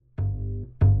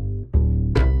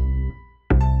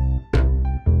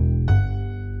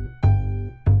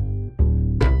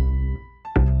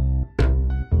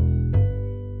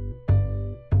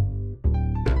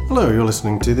Hello, you're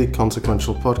listening to the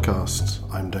Consequential Podcast.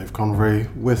 I'm Dave Convery.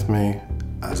 With me,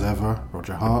 as ever,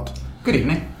 Roger Hart. Good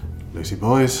evening. Lucy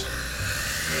Boys.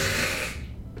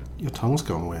 Your tongue's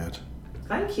gone weird.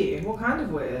 Thank you. What kind of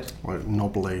weird? Like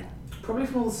knobbly. Probably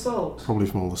from all the salt. Probably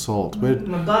from all the salt.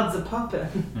 My buds are popping.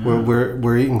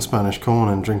 We're eating Spanish corn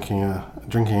and drinking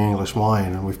English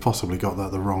wine, and we've possibly got that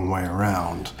the wrong way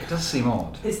around. It does seem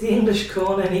odd. Is the English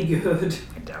corn any good?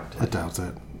 I doubt it. I doubt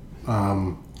it.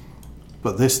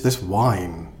 But this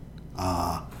wine,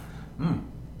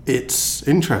 it's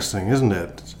interesting, isn't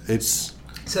it?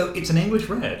 So it's an English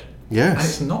red. Yes. And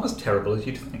it's not as terrible as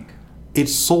you'd think.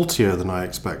 It's saltier than I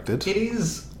expected. It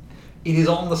is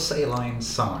on the saline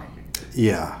side.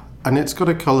 Yeah. And it's got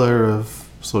a colour of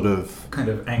sort of... Kind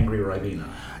of angry Ribena.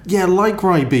 Yeah, like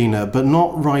Ribena, but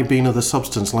not Ribena the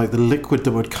substance, like the liquid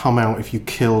that would come out if you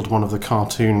killed one of the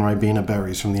cartoon Ribena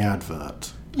berries from the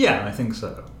advert. Yeah, I think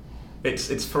so.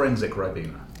 It's forensic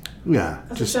Ribena. Yeah.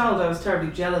 As a child, I was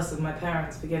terribly jealous of my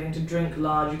parents for getting to drink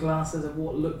large glasses of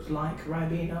what looked like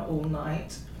Ribena all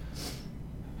night.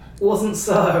 Wasn't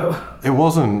so. It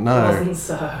wasn't, no. Wasn't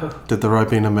so. Did the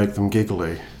Ribena make them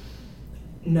giggly?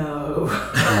 No.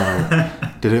 No.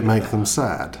 Did it make them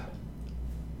sad?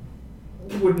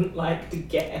 Wouldn't like to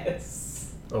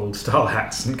guess. Old style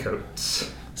hats and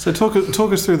coats. So talk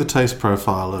us through the taste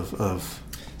profile of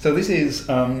So this is,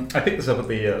 I picked this up at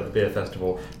the beer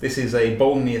festival. This is a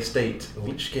Bolney Estate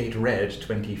Lichgate Red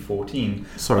 2014.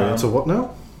 Sorry, it's a what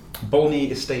now?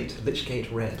 Bolney Estate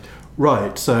Lichgate Red.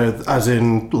 Right, so as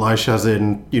in, Lich as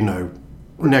in,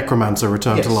 necromancer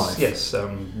returned to life. Yes,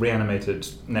 reanimated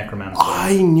necromancer.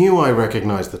 I knew I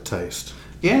recognised the taste.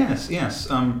 Yes.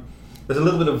 There's a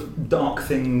little bit of dark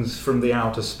things from the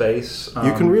outer space.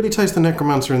 You can really taste the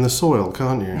necromancer in the soil,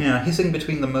 can't you? Yeah, hissing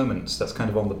between the moments, that's kind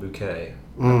of on the bouquet.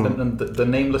 And the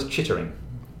nameless chittering.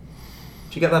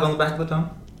 Do you get that on the back of the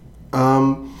tongue?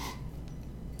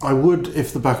 I would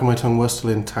if the back of my tongue were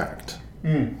still intact.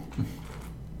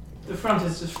 The front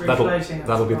is just free floating.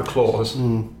 That'll be the claws.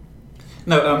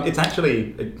 No, it's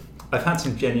actually... I've had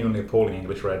some genuinely appalling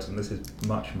English reds, and this is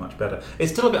much, much better.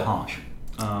 It's still a bit harsh.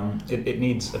 It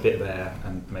needs a bit of air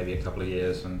and maybe a couple of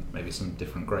years and maybe some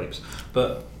different grapes.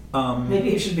 But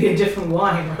maybe it should be a different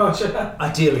wine, Roger.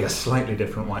 Ideally a slightly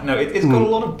different wine. No, it's got a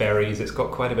lot of berries, it's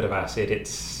got quite a bit of acid.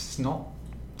 It's not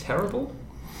terrible.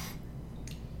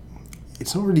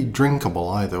 It's not really drinkable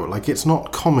either. Like, it's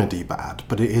not comedy bad,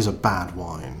 but it is a bad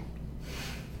wine.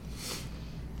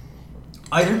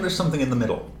 I think there's something in the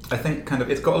middle. I think kind of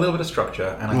it's got a little bit of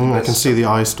structure, and I can see the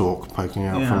eye stalk poking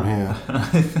out from here.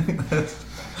 I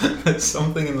think there's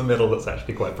something in the middle that's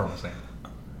actually quite promising.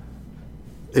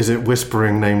 Is it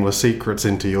whispering nameless secrets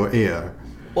into your ear?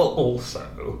 Well,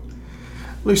 also...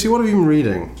 Lucy, what have you been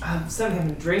reading? I've certainly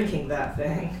been drinking that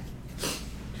thing.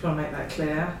 Just want to make that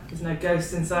clear. There's no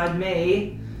ghosts inside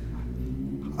me.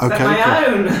 Okay. My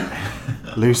own.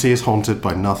 Lucy is haunted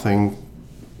by nothing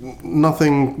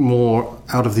more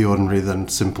out of the ordinary than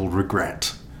simple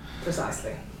regret.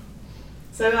 Precisely.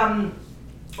 So,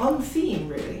 on theme,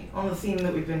 really, on the theme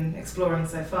that we've been exploring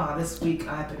so far, this week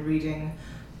I've been reading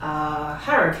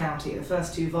Harrow County, the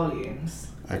first 2 volumes.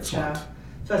 Excellent.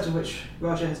 First of which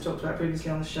Roger has talked about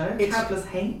previously on the show. It's Countless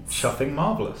Haints. Chuffing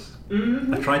marvellous.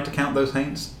 Mm-hmm. I tried to count those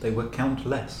haints, they were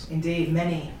countless. Indeed,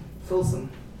 many.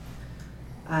 Fulsome.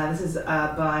 This is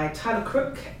by Tyler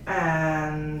Crook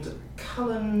and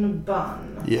Cullen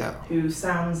Bunn, who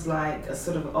sounds like a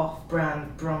sort of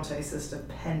off-brand Bronte sister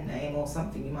pen name or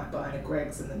something you might buy in a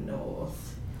Greggs in the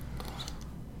north.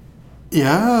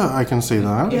 Yeah, I can see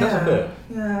that. It does a bit.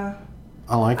 Yeah.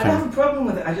 I like I it. don't have a problem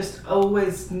with it, I just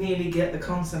always nearly get the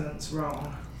consonants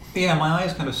wrong. Yeah, my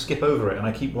eyes kind of skip over it and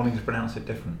I keep wanting to pronounce it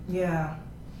different. Yeah.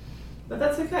 But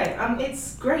that's okay.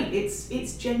 It's great.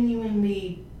 It's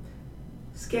genuinely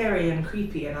scary and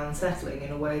creepy and unsettling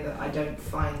in a way that I don't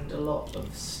find a lot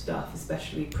of stuff,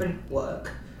 especially print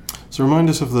work. So remind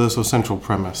us of the sort of central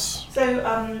premise. So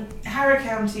Harrow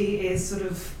County is sort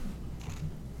of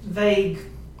vague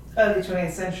early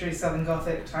 20th century Southern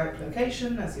Gothic type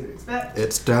location, as you would expect.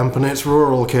 It's damp and it's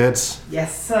rural, kids.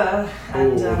 Yes, sir.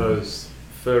 And, those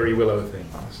furry willow things.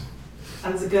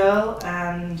 And there's a girl,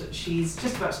 and she's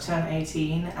just about to turn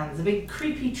 18, and there's a big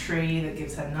creepy tree that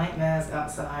gives her nightmares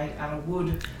outside, and a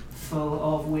wood full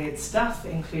of weird stuff,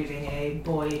 including a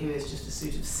boy who is just a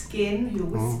suit of skin who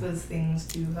whispers things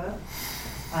to her.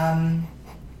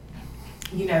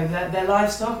 Their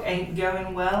livestock ain't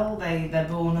going well. They're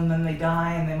born and then they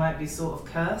die, and they might be sort of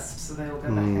cursed, so they all go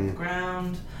back in the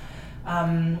ground.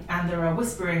 And there are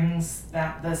whisperings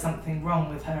that there's something wrong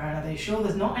with her, and are they sure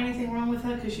there's not anything wrong with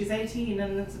her because she's 18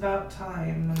 and it's about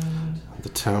time? And the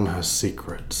town has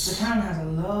secrets. The town has a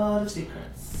lot of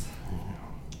secrets.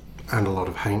 And a lot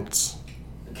of haints.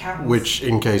 Countless. Which,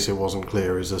 in case it wasn't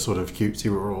clear, is a sort of cutesy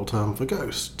rural term for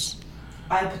ghosts.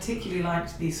 I particularly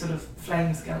liked these sort of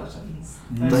flame skeletons.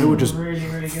 They were just really,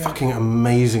 really good. Fucking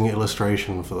amazing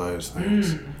illustration for those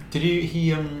things. Did you?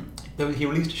 He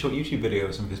released a short YouTube video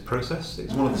of some of his process.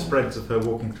 It's one of the spreads of her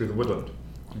walking through the woodland,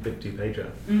 a big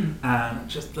 2-pager, and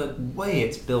just the way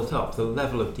it's built up, the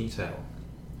level of detail.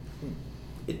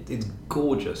 It's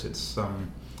gorgeous. It's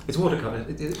watercolor.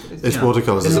 It's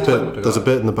watercolors. There's a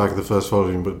bit in the back of the first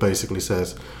volume, but basically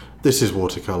says, "This is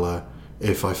watercolor.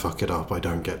 If I fuck it up, I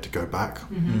don't get to go back."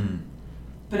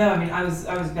 But no, I mean, I was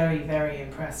very, very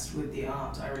impressed with the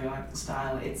art. I really like the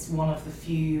style. It's one of the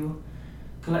few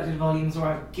collected volumes where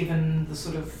I've given the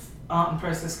sort of art and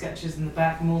process sketches in the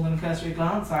back more than a cursory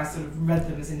glance. I sort of read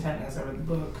them as intently as I read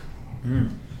the book.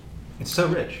 It's so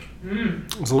rich.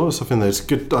 There's a lot of stuff in there. It's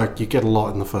good. Like, you get a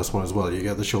lot in the first one as well. You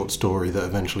get the short story that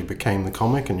eventually became the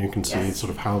comic, and you can see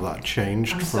sort of how that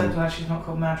changed. I'm so glad she's not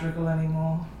called Madrigal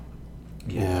anymore.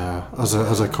 Yeah, as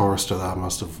a chorister, that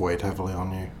must have weighed heavily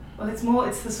on you. Well,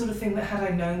 it's the sort of thing that had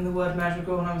I known the word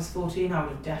Madrigal when I was 14, I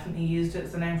would have definitely used it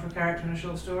as the name for a character in a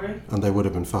short story. And they would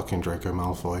have been fucking Draco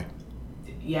Malfoy.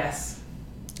 Yes.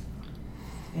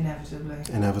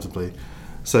 Inevitably.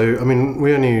 So, I mean,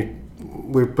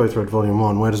 we've both read Volume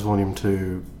 1. Where does Volume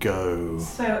 2 go?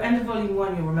 So, end of Volume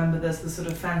 1, you'll remember there's the sort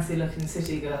of fancy-looking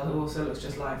city girl who also looks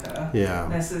just like her. Yeah,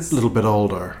 this is a little bit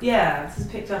older. Yeah, this is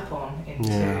picked up on in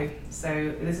 2.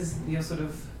 So, this is your sort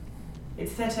of...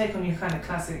 It's their take on your kind of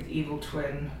classic evil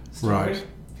twin story. Right.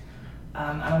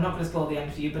 And I'm not going to spoil the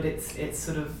end for you, but it's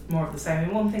sort of more of the same.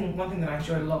 And one thing that I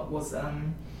enjoyed a lot was...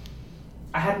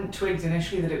 I hadn't twigged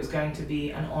initially that it was going to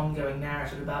be an ongoing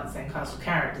narrative about the same cast of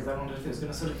characters. I wondered if it was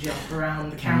going to sort of jump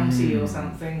around the county or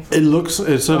something.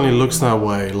 It certainly looks that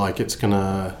way, like it's going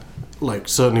to, like,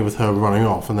 certainly with her running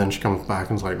off, and then she comes back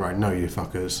and is like, right, no, you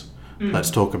fuckers,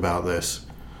 let's talk about this.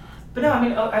 But no, I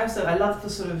mean, I love the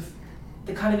sort of,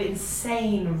 the kind of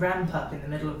insane ramp up in the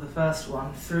middle of the first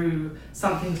one through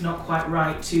something's not quite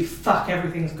right to fuck,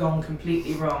 everything's gone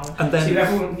completely wrong, and then to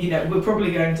everyone, we're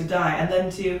probably going to die, and then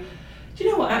to... Do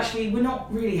you know what, actually, we're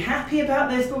not really happy about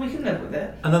this, but we can live with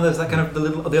it. And then there's that kind of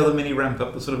the other mini ramp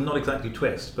up, the sort of not exactly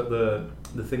twist, but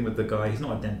the thing with the guy, he's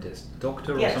not a dentist,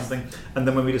 doctor or something. And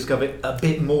then when we discover a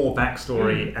bit more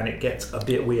backstory, and it gets a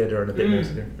bit weirder and a bit more...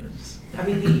 I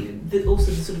mean,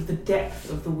 also the sort of the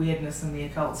depth of the weirdness and the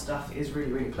occult stuff is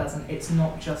really, really pleasant. It's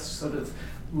not just sort of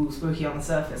spooky on the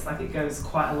surface, like it goes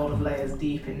quite a lot of layers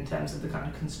deep in terms of the kind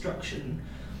of construction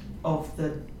of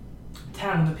the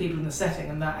town, the people in the setting,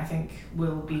 and that I think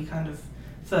will be kind of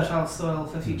fertile soil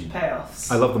for future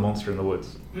payoffs. I love the monster in the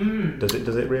woods.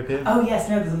 Does it reappear? Oh yes,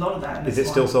 no, there's a lot of that in this Is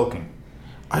it still sulking?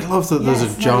 I love that there's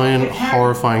a giant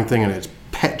horrifying thing and it's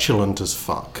petulant as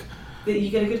fuck. You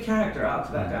get a good character arc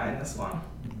for that guy in this one.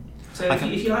 So if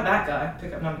you like that guy,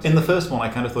 pick up number 2. In the first one, I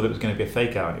kind of thought it was going to be a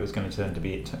fake out. It was going to turn to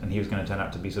be, and he was going to turn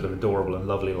out to be sort of adorable and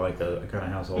lovely, like a kind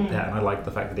of household pet. And I liked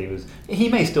the fact that he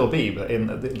may still be, but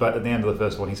at the end of the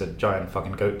first one, he's a giant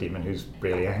fucking goat demon who's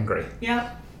really angry.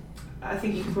 Yeah, I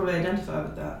think you can probably identify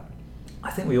with that. I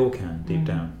think we all can, deep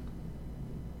down.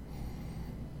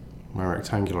 My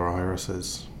rectangular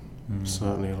irises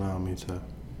certainly allow me to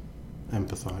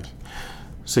empathise.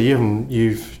 So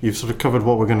you've sort of covered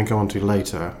what we're going to go on to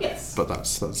later. Yes. But that's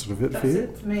sort of it for you.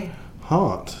 That's it for me.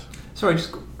 Heart. Sorry,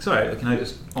 can I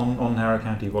just on Harrow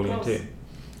County Volume 2,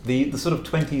 the sort of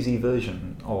 20s-y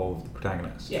version of the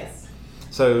protagonist. Yes.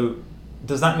 So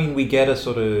does that mean we get a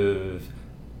sort of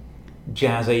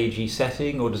jazz agey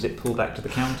setting, or does it pull back to the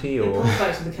county? Or it pulls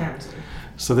back to the county.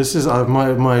 So this is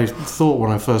my thought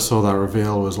when I first saw that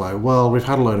reveal was like, well, we've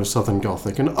had a load of Southern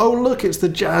Gothic, and oh look, it's the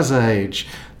Jazz Age.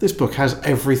 This book has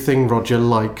everything Roger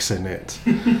likes in it.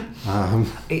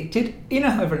 It did,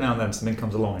 every now and then something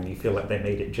comes along and you feel like they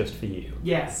made it just for you.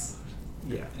 Yes.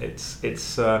 Yeah,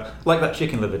 it's like that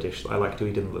chicken liver dish that I like to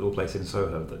eat in the little place in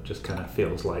Soho that just kind of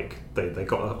feels like they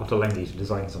got Ottolenghi to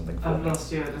design something for me. I've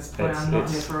lost you at this point. I'm not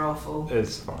here for awful.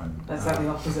 It's fine. That's like the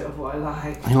opposite of what I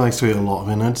like. He likes to eat a lot of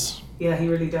innards. Yeah, he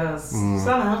really does.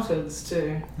 Some outards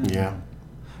too. Yeah.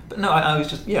 But no, I was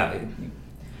just, No,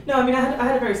 I mean, I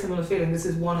had a very similar feeling. This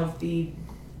is one of the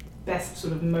best,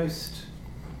 sort of most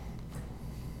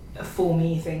for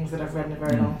me things that I've read in a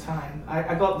very long time.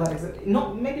 I got that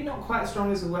maybe not quite as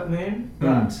strong as the Wet Moon,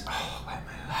 but Wet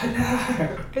Moon. I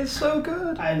know It's so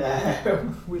good. I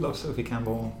know We love Sophie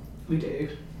Campbell. we do.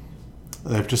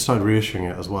 They've just started reissuing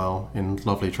it as well in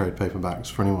lovely trade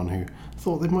paperbacks for anyone who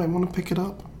thought they might want to pick it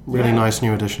up. Really nice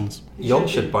new editions. Y'all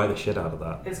should buy the shit out of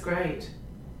that. It's great.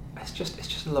 It's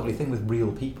just a lovely thing with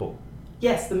real people.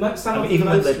 Yes, some of the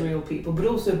most real people, but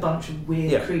also a bunch of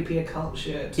weird, creepy occult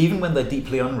shit. Even when they're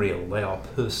deeply unreal, they are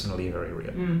personally very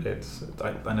real.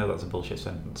 I know that's a bullshit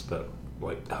sentence, but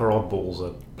like her oddballs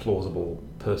are plausible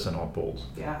person oddballs.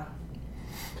 Yeah.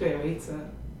 Cleo eats it.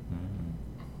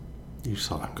 You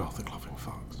Southern Gothic loving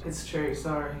fucks. It's true,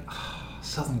 sorry.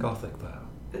 Southern Gothic though.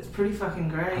 It's pretty fucking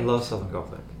great. I love Southern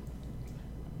Gothic.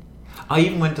 I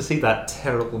even went to see that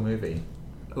terrible movie,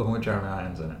 the one with Jeremy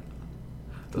Irons in it.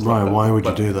 Right, why would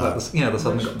you do that?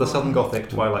 The Southern Gothic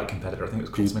Twilight competitor. I think it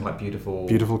was called something like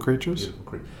Beautiful Creatures?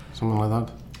 Something like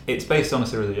that? It's based on a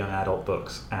series of young adult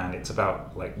books, and it's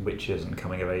about like witches and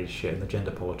coming of age shit, and the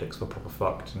gender politics were proper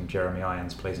fucked, and Jeremy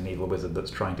Irons plays an evil wizard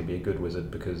that's trying to be a good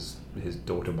wizard because his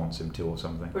daughter wants him to or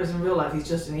something. Whereas in real life he's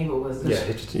just an evil wizard.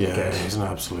 Yeah, he's an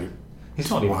absolute... He's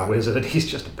not even a wizard, he's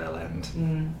just a bell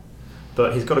end.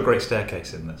 But he's got a great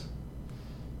staircase in this.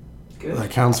 Good.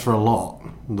 That counts for a lot.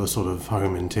 The sort of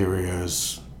home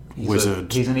interiors,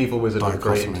 wizard. He's an evil wizard with a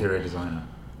great interior designer.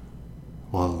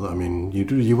 Well, I mean,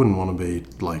 you wouldn't want to be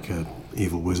like an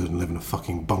evil wizard and live in a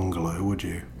fucking bungalow, would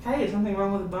you? Hey, there's nothing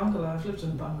wrong with a bungalow. I've lived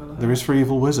in a bungalow. There is for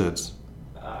evil wizards.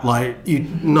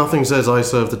 Nothing says I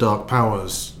serve the dark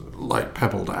powers like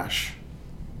Pebble Dash.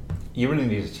 You really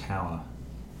need a tower.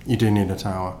 You do need a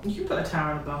tower. You can put a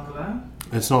tower in a bungalow.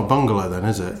 It's not a bungalow then,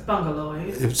 is it? It's bungalowy.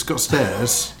 If it's got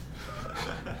stairs...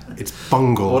 It's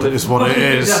bungled, is what it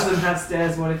is. If it doesn't have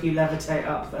stairs, what if you levitate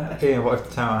up there? Yeah, what if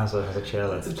the tower has a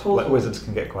chairlift? It's a portal. Like wizards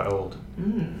can get quite old.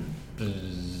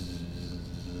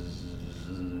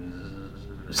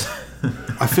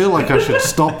 I feel like I should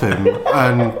stop him,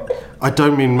 and I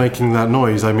don't mean making that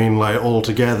noise, I mean like all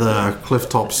together,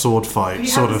 clifftop sword fight,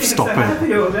 sort of stop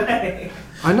him. All day.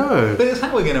 I know. But it's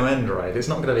how we're going to end, right? It's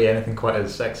not going to be anything quite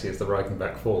as sexy as the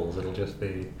Reichenbach Falls. It'll just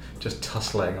be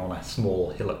tussling on a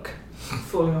small hillock.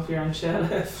 Falling off your own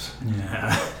chairlift.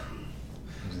 Yeah.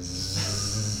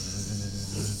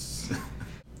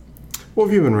 What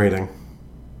have you been reading?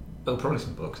 Oh, probably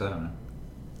some books, I don't know.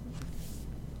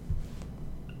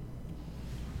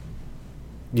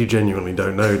 You genuinely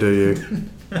don't know, do you?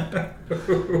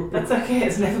 That's okay,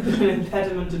 it's never been an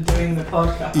impediment to doing the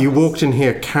podcast. You walked in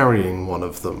here carrying one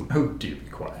of them. Oh, do be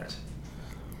quiet.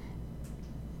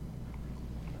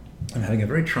 I'm having a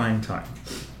very trying time.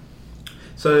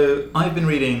 So, I've been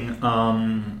reading,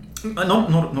 not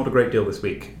a great deal this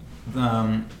week.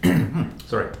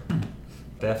 Sorry.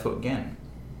 Barefoot Gen.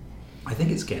 I think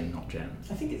it's Gen, not Jen.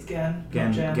 I think it's Gen.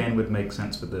 Gen would make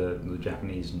sense with the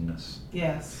Japanese-ness.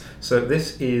 Yes. So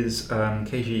this is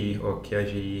Keiji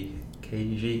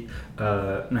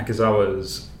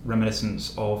Nakazawa's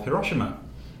reminiscence of Hiroshima.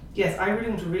 Yes, I really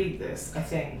want to read this, I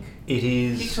think. It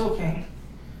is... Keep talking.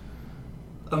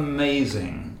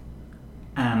 Amazing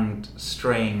and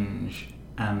strange,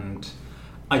 and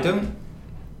I don't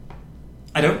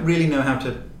really know how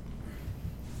to...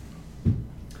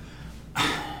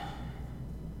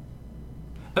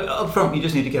 Up front, you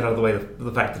just need to get out of the way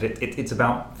the fact that it's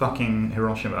about fucking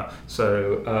Hiroshima.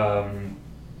 So,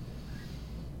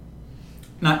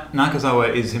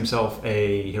 Nakazawa is himself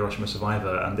a Hiroshima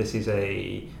survivor, and this is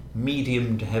a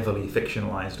medium to heavily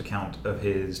fictionalized account of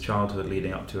his childhood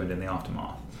leading up to and in the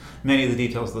aftermath. Many of the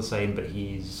details are the same, but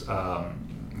he's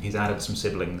added some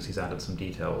siblings, he's added some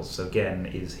details. So Gen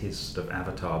is his sort of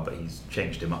avatar, but he's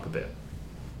changed him up a bit.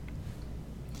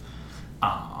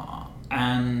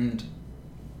 And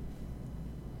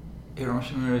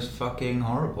Hiroshima is fucking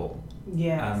horrible.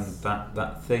 Yes. And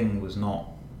that thing was not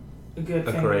a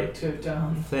great to have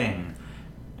done. Thing.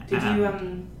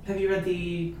 Have you read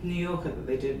the New Yorker that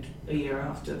they did a year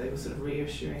after? They were sort of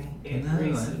reissuing it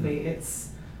recently.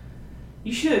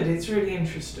 You should. It's really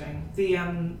interesting.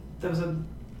 There was a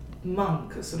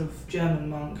monk, a sort of German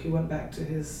monk, who went back to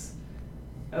his,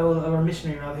 or a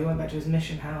missionary rather, who went back to his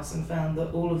mission house and found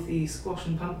that all of the squash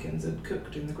and pumpkins had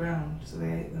cooked in the ground, so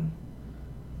they ate them.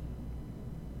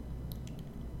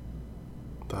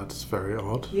 That's very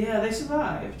odd. Yeah, they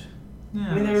survived. Yeah,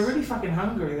 I mean, they were really fucking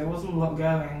hungry. There wasn't a lot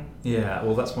going. Yeah,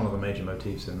 well, that's one of the major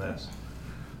motifs in this.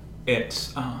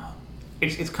 It's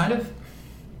kind of...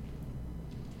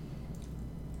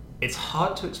 It's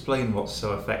hard to explain what's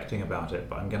so affecting about it,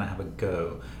 but I'm going to have a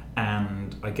go.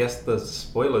 And I guess the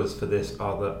spoilers for this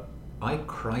are that I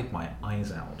cried my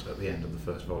eyes out at the end of the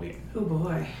first volume. Oh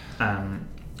boy. And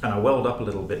I welled up a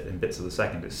little bit in bits of the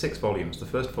second. It's 6 volumes. The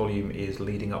first volume is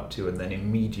leading up to and then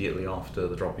immediately after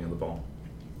the dropping of the bomb.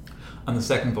 And the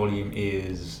second volume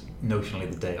is notionally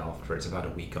the day after. It's about a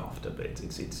week after, but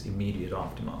it's immediate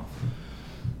aftermath.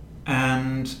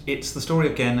 And it's the story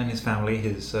of Gen and his family.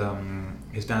 His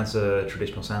dad's a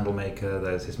traditional sandal maker.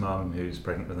 There's his mum who's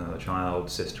pregnant with another child,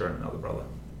 sister, and another brother.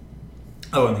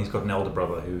 Oh, and he's got an elder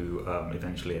brother who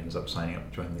eventually ends up signing up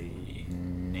to join the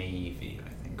Navy, I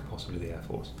think, possibly the Air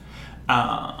Force.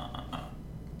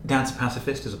 Dad's a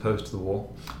pacifist as opposed to the war.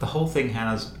 The whole thing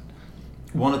has...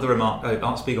 One of the remarks...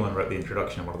 Art Spiegelman wrote the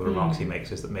introduction, and one of the remarks he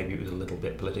makes is that maybe it was a little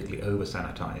bit politically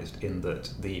over-sanitized in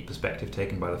that the perspective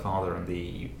taken by the father and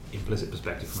the implicit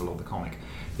perspective from a lot of the comic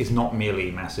is not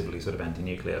merely massively sort of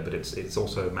anti-nuclear, but it's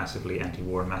also massively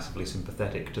anti-war and massively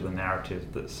sympathetic to the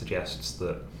narrative that suggests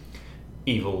that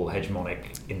evil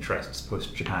hegemonic interests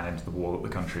pushed Japan into the war, that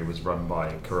the country was run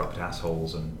by corrupt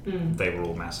assholes and they were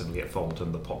all massively at fault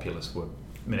and the populace were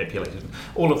manipulated.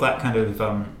 All of that kind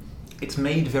of... it's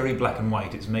made very black and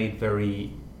white. It's made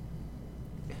very...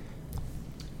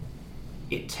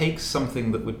 It takes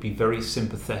something that would be very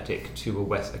sympathetic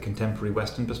to a contemporary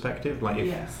Western perspective. Like if,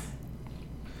 yes.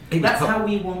 That's how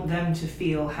we want them to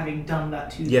feel, having done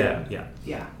that to them.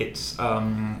 Yeah. It's...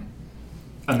 and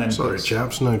then sorry,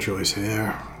 chaps, no choice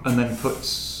here. And then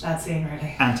puts that scene,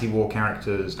 really. Anti-war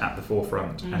characters at the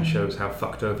forefront and shows how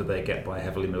fucked over they get by a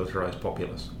heavily militarized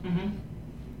populace.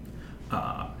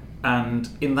 And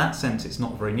in that sense, it's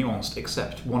not very nuanced,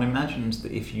 except one imagines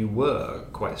that if you were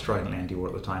quite stridently anti-war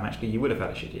at the time, actually you would have had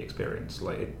a shitty experience.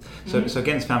 So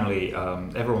Gen's family,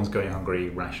 everyone's going hungry,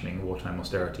 rationing, wartime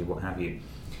austerity, what have you,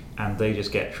 and they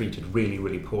just get treated really,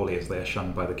 really poorly as they are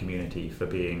shunned by the community for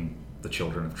being the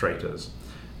children of traitors.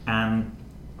 And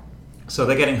so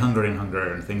they're getting hungrier and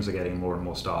hungrier, and things are getting more and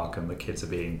more stark, and the kids are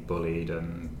being bullied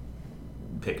and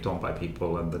picked on by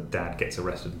people, and the dad gets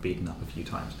arrested and beaten up a few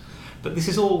times. But this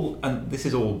is all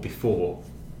before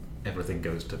everything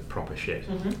goes to proper shit.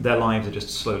 Their lives are just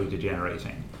slowly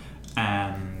degenerating,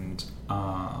 and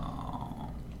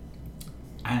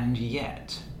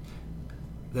yet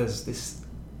there's this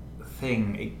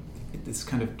thing, this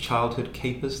kind of childhood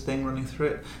capers thing running through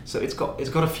it. So it's got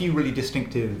a few really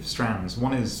distinctive strands.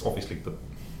 One is obviously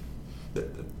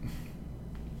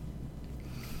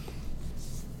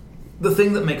the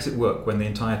thing that makes it work when the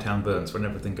entire town burns, when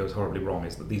everything goes horribly wrong,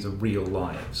 is that these are real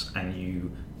lives and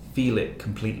you feel it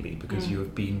completely because you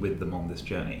have been with them on this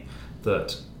journey.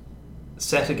 That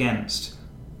set against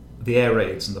the air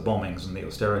raids and the bombings and the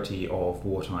austerity of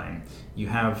wartime, you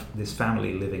have this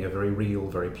family living a very real,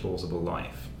 very plausible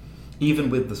life. Even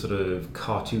with the sort of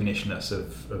cartoonishness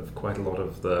of quite a lot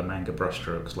of the manga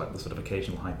brushstrokes, like the sort of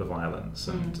occasional hyper-violence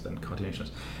and cartoonishness.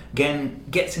 Gen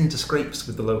gets into scrapes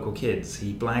with the local kids,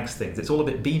 he blags things. It's all a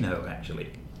bit Beano,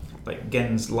 actually. Like,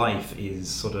 Gen's life is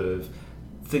sort of...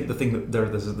 the thing that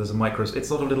there's a micro... It's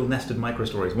sort of little nested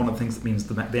micro-stories. One of the things that means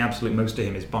the absolute most to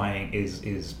him is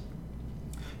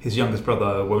his youngest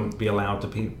brother won't be allowed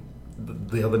to...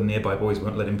 The other nearby boys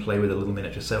won't let him play with a little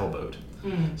miniature sailboat.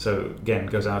 So Gen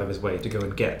goes out of his way to go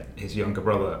and get his younger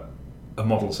brother a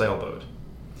model sailboat.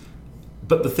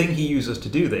 But the thing he uses to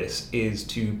do this is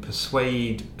to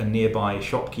persuade a nearby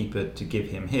shopkeeper to give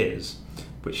him his,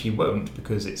 which he won't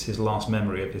because it's his last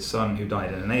memory of his son who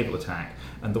died in a naval attack.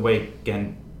 And the way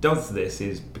Gen does this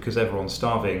is because everyone's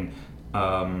starving,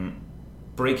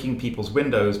 breaking people's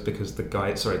windows because the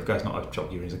guy's not a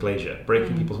shopkeeper, he's a glazier.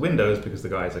 Breaking people's windows because the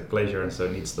guy's a glazier and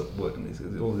so needs the wood,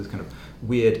 and all this kind of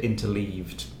weird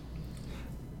interleaved,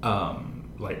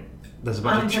 there's a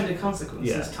bunch unintended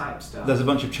consequences type stuff. There's a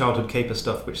bunch of childhood caper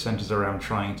stuff which centres around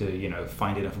trying to,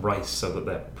 find enough rice so that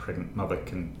their pregnant mother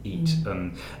can eat,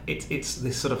 and it's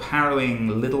this sort of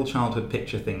harrowing little childhood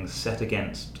picture things set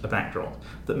against a backdrop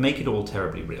that make it all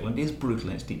terribly real, and it is brutal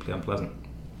and it's deeply unpleasant.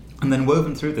 And then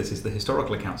woven through this is the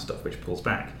historical account stuff, which pulls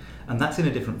back. And that's in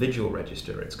a different visual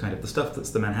register. It's kind of the stuff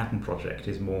that's the Manhattan Project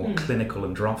is more clinical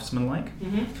and draftsman-like.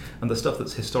 And the stuff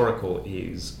that's historical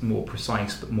is more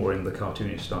precise, but more in the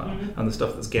cartoonish style. And the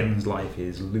stuff that's Gen's life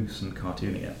is loose and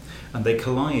cartoonier. And they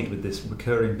collide with this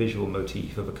recurring visual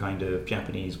motif of a kind of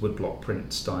Japanese woodblock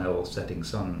print style setting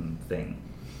sun thing,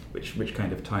 which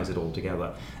kind of ties it all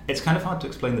together. It's kind of hard to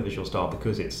explain the visual style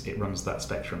because it runs that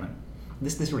spectrum. And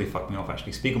this really fucked me off,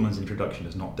 actually. Spiegelman's introduction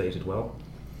is not dated well.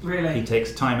 Really? He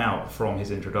takes time out from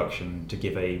his introduction to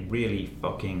give a really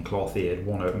fucking cloth-eared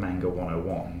manga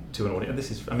 101 to an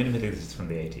audience. Admittedly, this is from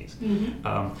the 80s.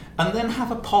 And then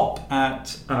have a pop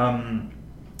at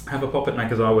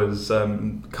Nakazawa's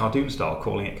cartoon style,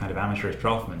 calling it kind of amateurish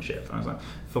draftsmanship. And I was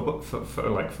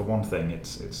like, for one thing,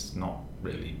 it's not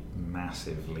really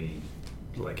massively,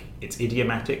 it's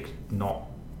idiomatic, not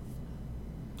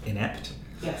inept.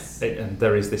 Yes. And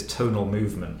there is this tonal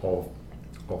movement of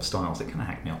styles. It kind of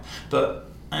hacked me off. But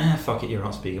fuck it, you're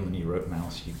Art Spiegelman, you wrote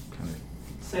Mouse, you kind of...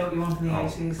 Say what you want in the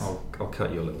 80s. I'll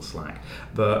cut you a little slack.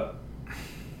 But,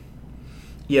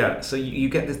 yeah, so you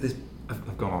get this...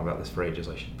 I've gone on about this for ages,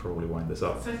 I should probably wind this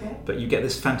up. It's okay. But you get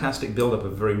this fantastic build-up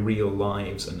of very real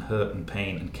lives and hurt and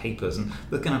pain and capers, and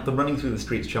the running through the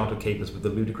streets childhood capers with the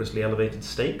ludicrously elevated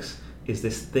stakes is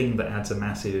this thing that adds a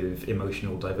massive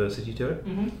emotional diversity to it.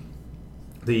 Mm-hmm.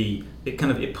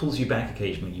 It pulls you back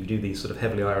occasionally. You do these sort of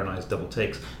heavily ironized double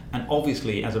takes, and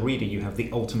obviously as a reader you have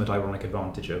the ultimate ironic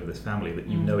advantage over this family that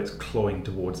you know it's clawing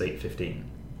towards 8:15.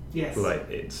 Yes. Like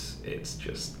it's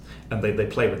just, and they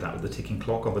play with that with the ticking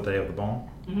clock on the day of the bomb.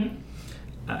 Mm-hmm.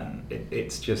 And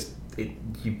it's just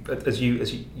you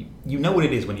know what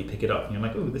it is when you pick it up, and you're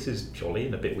like, oh, this is jolly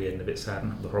and a bit weird and a bit sad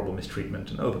and the horrible mistreatment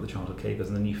and but the childhood capers,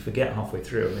 and then you forget halfway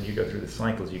through, and then you go through the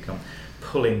cycles. You come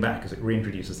pulling back as it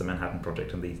reintroduces the Manhattan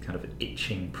Project and the kind of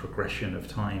itching progression of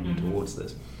time towards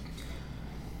this.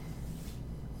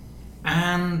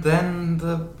 And then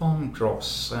the bomb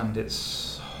drops, and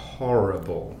it's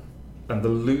horrible. And the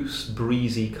loose,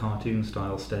 breezy cartoon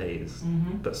style stays,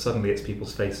 but suddenly it's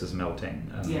people's faces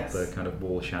melting, and the kind of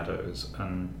wall shadows,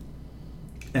 and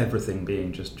everything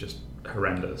being just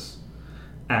horrendous.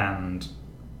 And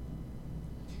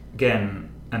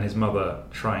Gen and his mother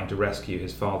trying to rescue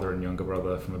his father and younger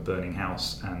brother from a burning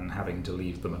house, and having to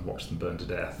leave them and watch them burn to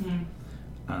death.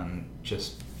 And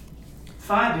just...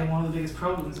 Fire being one of the biggest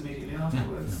problems immediately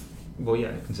afterwards. Yeah. Well,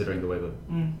 yeah, considering the way the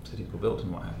cities were built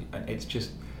and what have you. And it's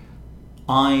just...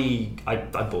 I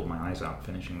bawled my eyes out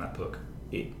finishing that book.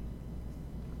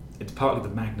 It's partly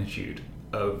the magnitude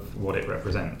of what it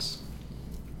represents,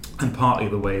 and partly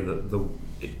the way that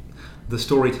the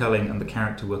storytelling and the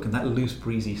character work and that loose,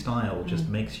 breezy style just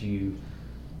makes you,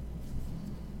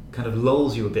 kind of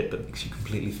lulls you a bit, but makes you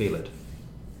completely feel it.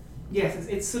 Yes,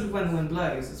 it's sort of When the Wind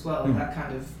Blows as well, that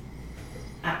kind of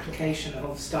application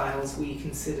of styles we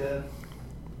consider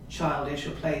childish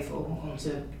or playful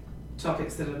onto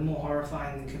topics that are more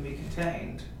horrifying than can be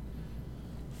contained.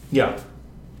 Yeah,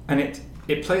 and it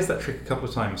plays that trick a couple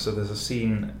of times. So there's a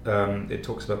scene, it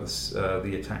talks about this,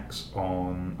 the attacks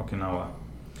on Okinawa,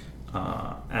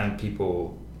 and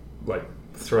people like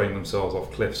throwing themselves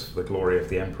off cliffs for the glory of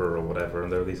the emperor or whatever,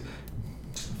 and there are these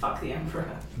fuck the emperor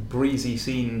breezy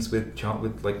scenes with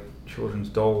like children's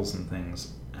dolls and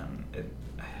things, and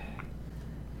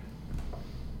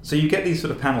so you get these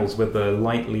sort of panels with the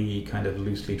lightly kind of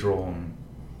loosely drawn,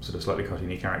 sort of slightly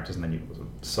cartoony characters, and then you have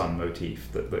a sun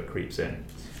motif that creeps in,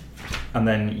 and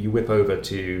then you whip over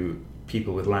to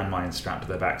people with landmines strapped to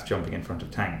their backs jumping in front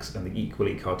of tanks, and the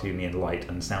equally cartoony and light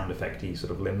and sound effecty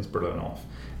sort of limbs blown off,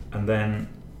 and then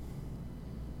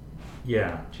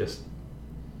just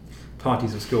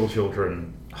parties of school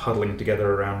children huddling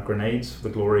together around grenades for the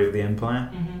glory of the empire,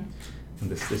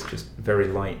 and this just very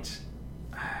light.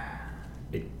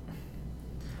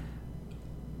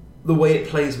 The way it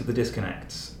plays with the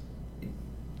disconnects,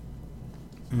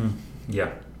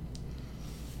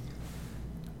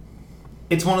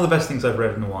 it's one of the best things I've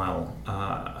read in a while,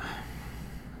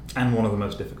 and one of the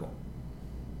most difficult.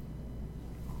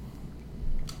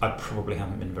 I probably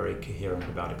haven't been very coherent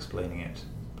about explaining it,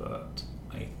 but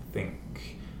I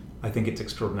think it's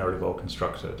extraordinarily well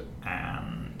constructed,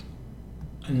 and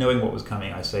knowing what was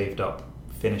coming, I saved up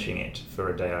finishing it for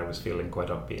a day I was feeling quite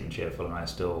upbeat and cheerful, and I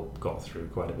still got through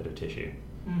quite a bit of tissue.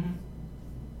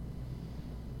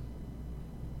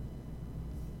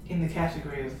 In the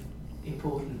category of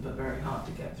important but very hard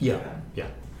to get through. Yeah.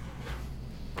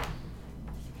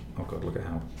 Oh god, look at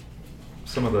how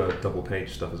some of the double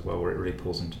page stuff as well, where it really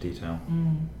pulls into detail.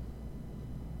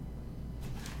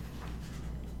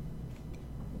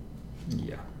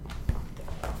 Yeah.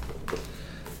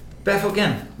 Barefoot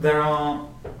Gen. There are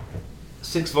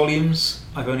 6 volumes.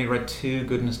 I've only read 2.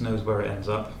 Goodness knows where it ends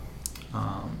up.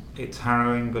 It's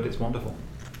harrowing, but it's wonderful.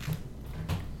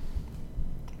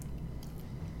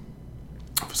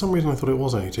 For some reason I thought it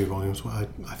was only 2 volumes. I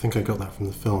think I got that from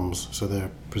the films, so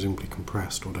they're presumably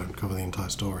compressed or don't cover the entire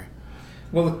story.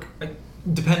 Well,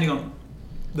 depending on...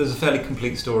 There's a fairly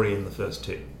complete story in the first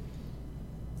 2.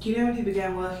 Do you know when he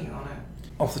began working on it?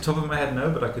 Off the top of my head, no,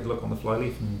 but I could look on the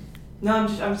flyleaf and... No,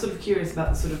 I'm sort of curious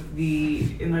about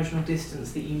the emotional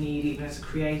distance that you need even as a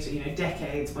creator,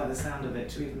 decades by the sound of it,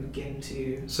 to even begin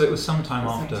to... So it was some time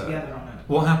after... together on it.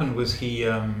 What happened was he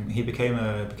became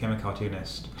a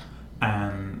cartoonist,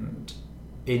 and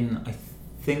in, I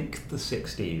think, the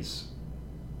 60s,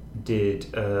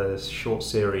 did a short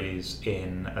series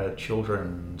in a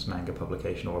children's manga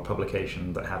publication, or a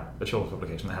children's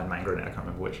publication that had manga in it, I can't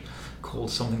remember which, called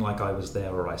something like I Was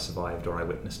There, or I Survived, or I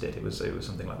Witnessed It. It was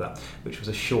something like that, which was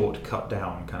a short, cut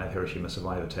down kind of Hiroshima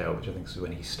survivor tale, which I think is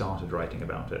when he started writing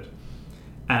about it.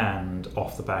 And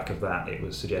off the back of that, it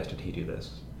was suggested he do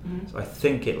this. So I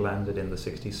think it landed in the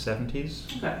 60s,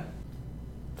 70s. Okay.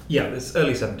 Yeah, it's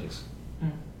early 70s.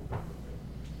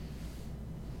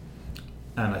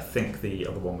 And I think the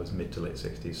other one was mid to late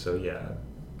 60s, so yeah.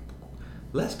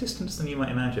 Less distance than you might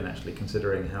imagine, actually,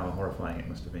 considering how horrifying it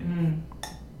must have been.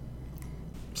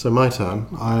 So my turn.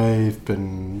 I've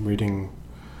been reading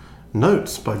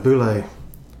Notes by Boulay,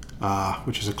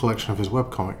 which is a collection of his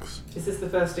webcomics. Is this the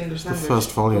first English language? The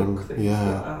first volume, book that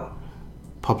yeah.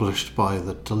 Published by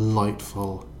the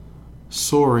delightful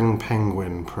Soaring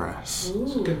Penguin Press. Ooh.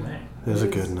 It's a good name. It's a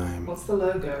good name. What's the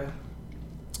logo?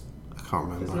 I can't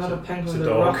remember. It's not a penguin It's with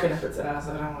a a dog. rocket up its ass,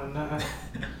 I don't want to know.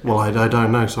 Well, I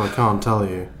don't know, so I can't tell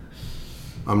you.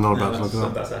 I'm not about to look it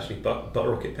up. That's actually Butt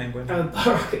Rocket Penguin. Oh,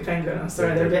 rocket penguin, I'm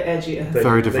sorry, they're a bit edgier.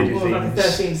 Very different. More like a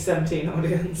 13 to 17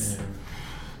 audience. Yeah.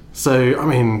 So, I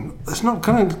mean, there's not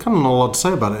kind of not a lot to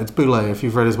say about it. It's Boulay. If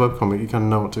you've read his webcomic, you kind of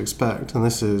know what to expect. And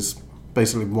this is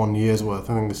basically 1 year's worth.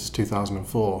 I think this is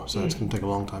 2004, so it's going to take a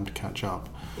long time to catch up.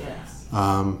 Yes.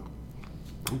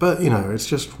 But, you know, it's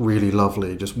just really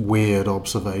lovely, just weird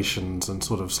observations and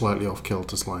sort of slightly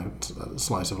off-kilter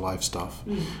slice of life stuff.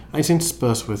 And it's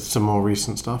interspersed with some more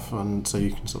recent stuff, and so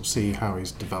you can sort of see how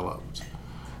he's developed.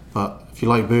 But if you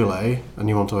like Boulay, and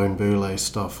you want to own Boulay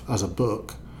stuff as a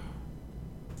book,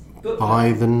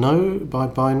 buy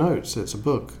Notes. It's a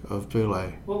book of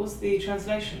Boulay. What was the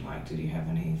translation like? Did you have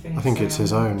anything? I think it's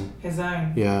his own. His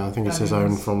own? Yeah, I think it's his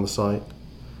own from the site.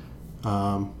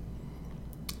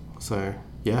 So,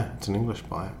 yeah, it's an English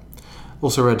buy.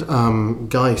 Also read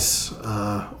Geis,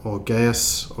 or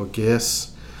Gaius, or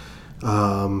Geis,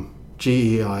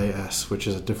 Geis, which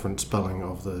is a different spelling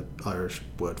of the Irish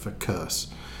word for curse.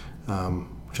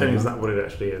 Is that what it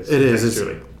actually is? It is.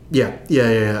 Yeah.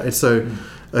 It's so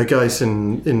Geis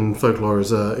in folklore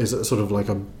is a sort of like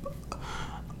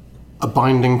a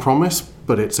binding promise,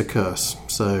 but it's a curse.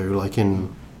 So, like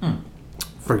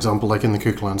for example, like in the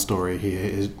Kuklan story, he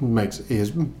is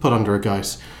put under a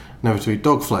Geis never to eat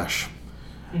dog flesh,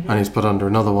 and he's put under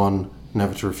another one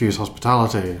never to refuse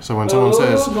hospitality. So when someone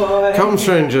says, "Come,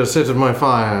 stranger, sit at my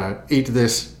fire, eat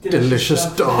this delicious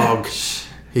dog,"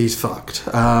 he's fucked.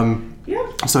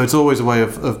 So it's always a way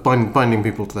of binding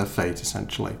people to their fate,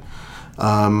 essentially.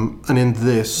 And in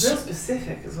this, real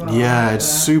specific as well. yeah, it's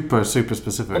super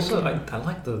specific. Also, I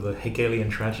like the Hegelian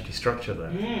tragedy structure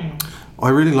there. I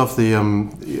really love the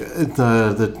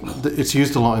it's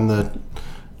used a lot in the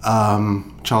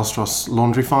Charles Stross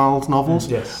Laundry Files novels,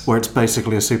 where it's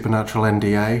basically a supernatural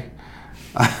NDA.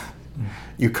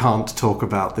 You can't talk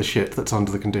about the shit that's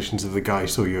under the conditions of the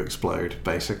Geis or you explode,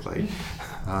 basically.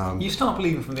 You start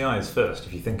believing from the eyes first,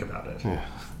 if you think about it.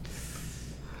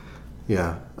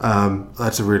 Yeah,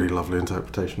 that's a really lovely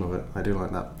interpretation of it. I do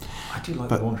like that. I do like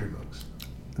the laundry books.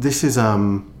 This is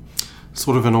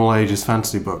sort of an all-ages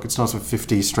fantasy book. It starts with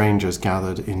 50 strangers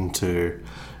gathered into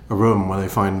a room where they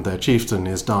find their chieftain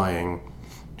is dying.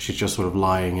 She's just sort of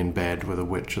lying in bed with a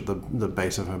witch at the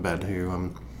base of her bed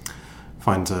who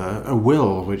finds a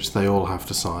will which they all have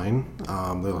to sign.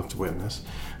 They'll have to witness.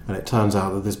 And it turns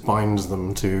out that this binds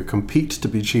them to compete to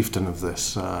be chieftain of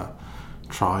this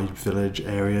tribe, village,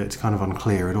 area. It's kind of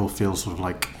unclear. It all feels sort of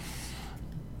like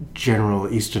general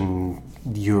Eastern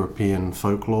European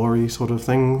folklore-y sort of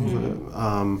thing.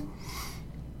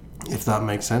 If that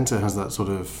makes sense. It has that sort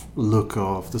of look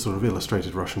of the sort of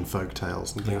illustrated Russian folk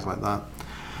tales and things like that.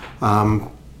 And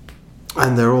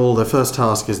their first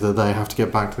task is that they have to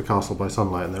get back to the castle by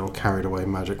sunlight, and they're all carried away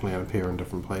magically and appear in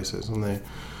different places. And they're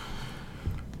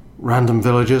random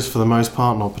villagers, for the most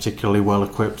part, not particularly well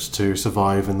equipped to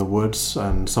survive in the woods,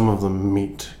 and some of them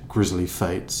meet grisly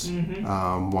fates.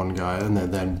 One guy, and they're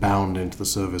then bound into the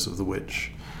service of the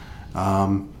witch.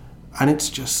 And it's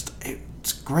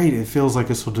great. It feels like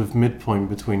a sort of midpoint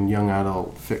between young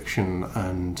adult fiction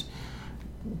and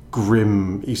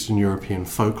grim Eastern European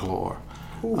folklore.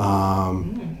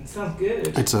 Sounds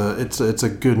good. It's a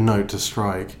good note to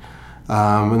strike,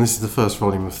 and this is the first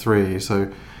volume of 3.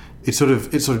 So it sort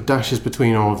of dashes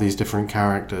between all of these different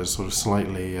characters, sort of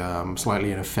slightly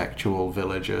ineffectual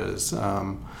villagers,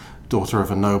 daughter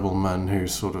of a nobleman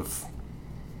who's sort of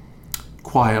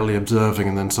quietly observing,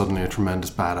 and then suddenly a tremendous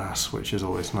badass, which is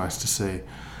always nice to see.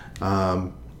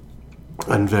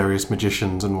 And various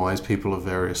magicians and wise people of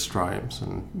various stripes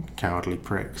and cowardly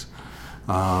pricks.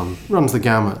 Runs the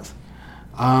gamut.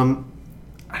 And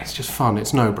it's just fun.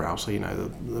 It's no-brow, so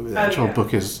the actual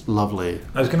book is lovely.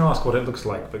 I was going to ask what it looks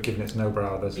like, but given it's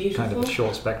no-brow, there's kind of a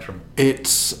short spectrum.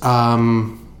 It's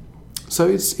so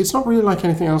it's not really like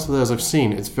anything else of theirs I've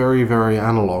seen. It's very, very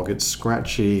analog. It's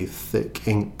scratchy, thick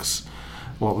inks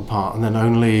a lot of the part, and then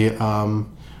only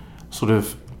sort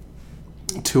of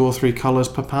 2 or 3 colours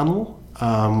per panel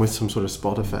with some sort of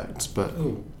spot effects. But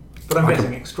I'm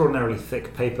guessing extraordinarily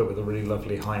thick paper with a really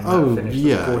lovely high matte finish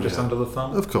that's gorgeous under the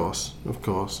thumb. Of course,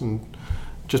 and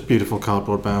just beautiful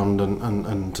cardboard bound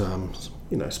and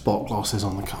spot glosses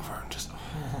on the cover and just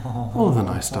all of the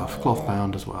nice stuff, cloth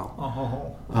bound as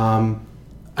well.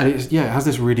 And it has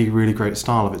this really, really great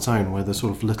style of its own, where there's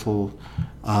sort of little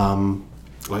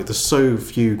there's so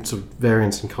few sort of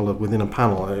variants in colour within a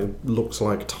panel. It looks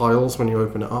like tiles when you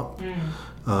open it up.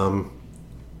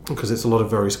 Because it's a lot of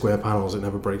very square panels, it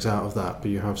never breaks out of that,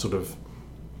 but you have sort of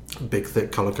big,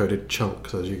 thick, colour-coded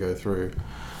chunks as you go through.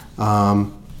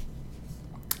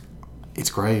 It's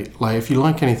great. Like, if you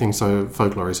like anything so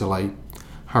folklore, so like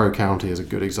Harrow County is a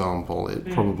good example.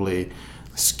 It probably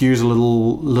skews a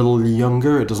little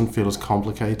younger. It doesn't feel as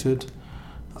complicated.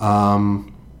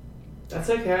 That's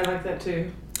okay. I like that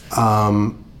too.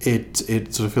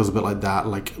 It sort of feels a bit like that.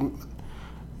 Like,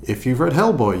 if you've read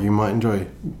Hellboy, you might enjoy.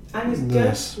 And is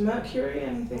Ghost Mercury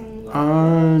anything like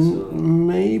that?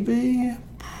 Maybe,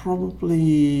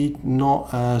 probably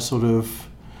not a sort of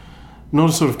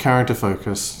character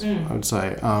focus. I would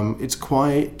say it's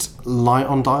quite light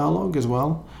on dialogue as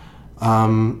well.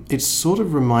 It sort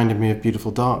of reminded me of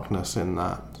Beautiful Darkness in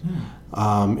that.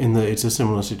 In that it's a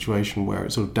similar situation where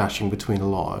it's sort of dashing between a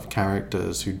lot of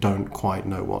characters who don't quite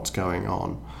know what's going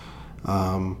on.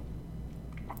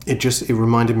 It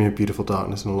reminded me of Beautiful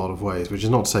Darkness in a lot of ways, which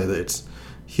is not to say that it's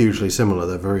hugely similar.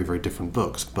 They're very, very different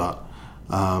books, but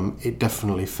it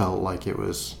definitely felt like it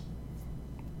was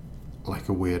like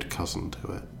a weird cousin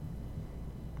to it.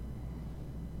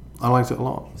 I liked it a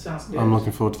lot. Sounds good. I'm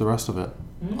looking forward to the rest of it.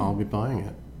 I'll be buying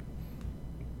it.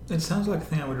 It sounds like a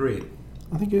thing I would read.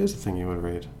 I think it is a thing you would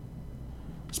read.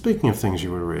 Speaking of things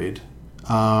you would read,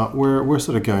 we're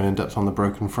sort of going in depth on the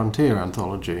Broken Frontier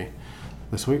anthology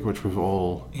this week, which we've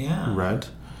all read,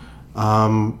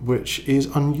 which is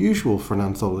unusual for an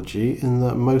anthology in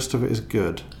that most of it is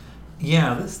good.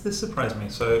 Yeah, this surprised me.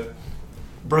 So,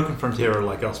 Broken Frontier are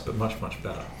like us, but much, much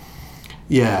better.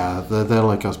 Yeah, they're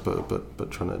like us, but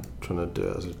trying to do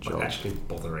it as a job. Like actually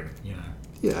bothering,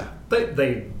 Yeah.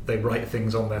 They write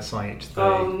things on their site.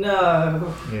 Oh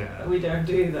no! Yeah. We don't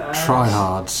do that.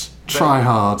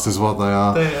 Tryhards is what they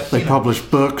are. They publish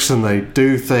books and they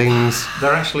do things.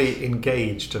 They're actually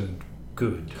engaged and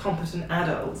good. Competent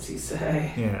adults, you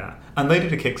say? Yeah. And they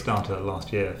did a Kickstarter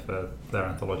last year for their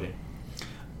anthology,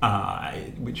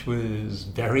 which was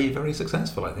very, very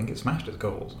successful. I think it smashed its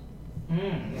goals.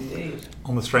 Indeed.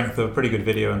 On the strength of a pretty good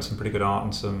video and some pretty good art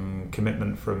and some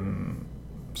commitment from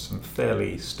some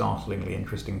fairly startlingly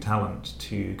interesting talent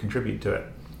to contribute to it.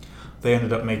 They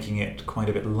ended up making it quite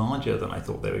a bit larger than I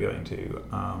thought they were going to.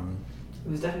 It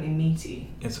was definitely meaty.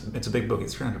 It's a big book.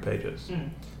 It's 300 pages.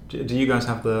 Do you guys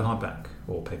have the hardback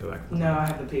or paperback? No, I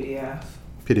have the PDF.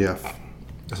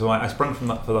 So I sprung for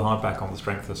the hardback on the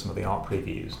strength of some of the art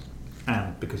previews,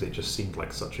 and because it just seemed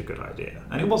like such a good idea.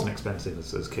 And it wasn't expensive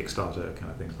as Kickstarter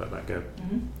kind of things like that go.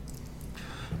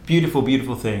 Beautiful,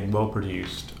 beautiful thing, well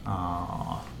produced.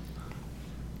 I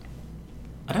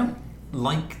don't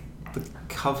like the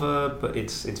cover, but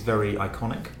it's very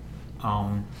iconic.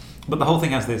 But the whole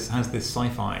thing has this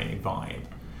sci-fi vibe.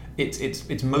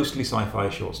 It's mostly sci-fi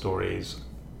short stories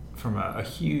from a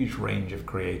huge range of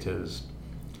creators,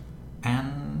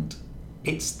 and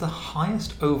it's the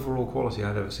highest overall quality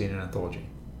I've ever seen in an anthology.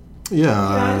 Yeah,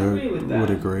 I agree with that. Would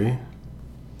agree.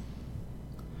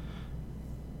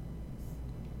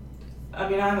 I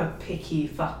mean, I'm a picky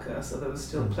fucker, so there was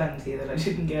still plenty that I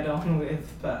didn't get on with,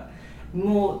 but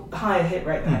higher hit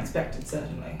rate than I expected,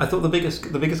 certainly. I thought the biggest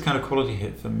kind of quality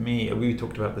hit for me, we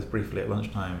talked about this briefly at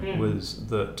lunchtime, was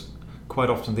that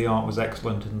quite often the art was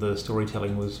excellent and the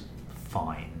storytelling was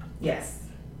fine. Yes.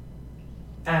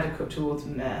 Adequate towards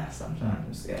meh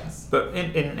sometimes, yes. But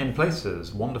in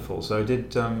places, wonderful. So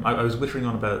I was wittering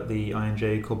on about the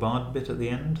I.N.J. Corbard bit at the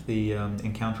end, the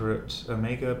encounter at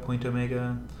Point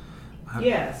Omega.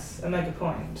 Yes, Omega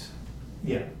Point.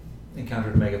 Yeah, encounter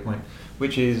at Omega Point,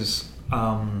 which is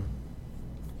some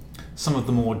of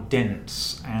the more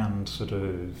dense and sort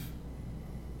of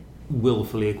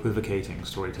willfully equivocating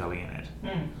storytelling in it.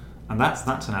 And that's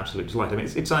an absolute delight. I mean,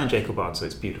 it's I.N.J. Corbard, so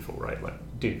it's beautiful, right? Like,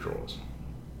 dude draws.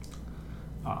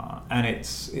 And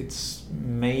it's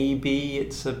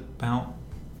about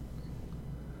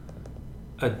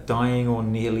a dying or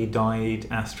nearly died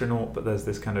astronaut, but there's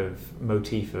this kind of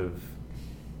motif of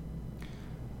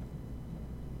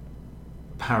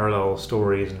parallel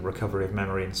stories and recovery of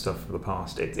memory and stuff from the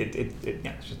past. It's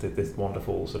just this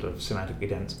wonderful sort of semantically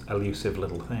dense, elusive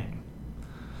little thing.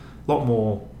 A lot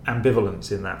more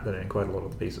ambivalence in that than in quite a lot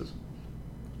of the pieces.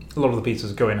 A lot of the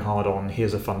pieces go in hard on,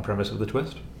 here's a fun premise with a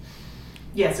twist.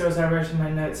 Yes, or as I wrote in my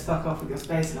notes, fuck off with your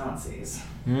space Nazis.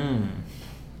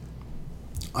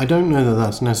 I don't know that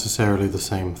that's necessarily the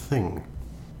same thing.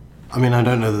 I mean, I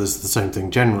don't know that it's the same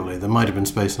thing generally. There might have been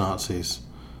space Nazis.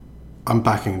 I'm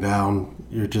backing down.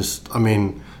 You're just... I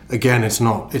mean, again, it's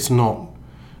not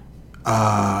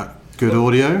good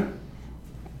audio,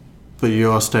 but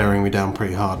you are staring me down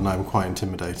pretty hard and I'm quite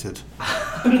intimidated.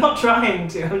 I'm not trying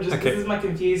to. I'm just... Okay. This is my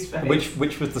confused face.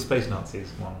 Which was the space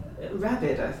Nazis one?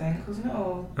 Rabid, I think, wasn't it?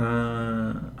 Or...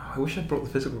 I wish I'd brought the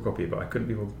physical copy, but I couldn't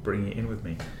be able to bring it in with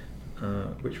me.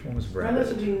 Which one was Rabid?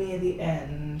 Relatively near the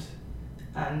end,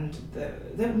 and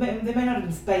they may not have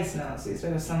been space Nazis.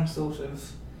 They were some sort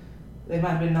of... They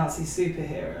might have been Nazi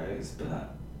superheroes,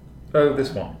 but... Oh, this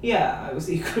one? Yeah, I was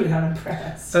equally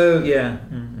unimpressed. Oh, yeah.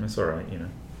 That's alright, you know.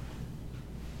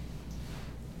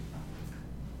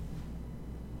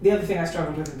 The other thing I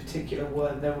struggled with in particular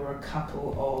there were a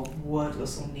couple of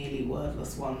wordless or nearly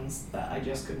wordless ones that I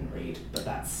just couldn't read, but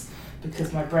that's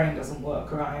because my brain doesn't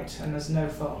work right, and there's no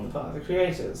fault on the part of the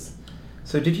creators.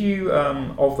 So did you,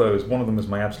 of those, one of them was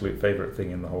my absolute favourite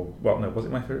thing in the whole... Well, no, was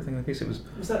it my favourite thing in the piece? It was...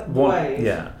 Was that one, Wave?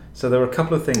 Yeah. So there were a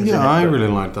couple of things in it. Yeah, I really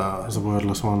liked that as a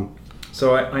wordless one.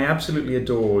 So I absolutely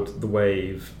adored The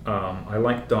Wave. I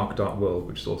liked Dark Dark World,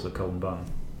 which is also Cullen Bunn.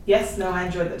 Yes, no, I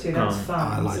enjoyed that too. That was fun.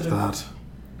 I liked that.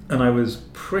 And I was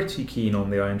pretty keen on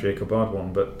the Iron Jacob Bard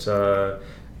one, but...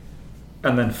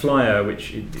 and then Flyer,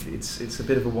 which it's a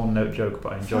bit of a one-note joke,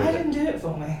 but I enjoyed it. Flyer didn't do it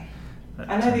for me.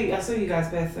 I know I saw you guys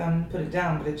both put it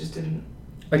down, but it just didn't...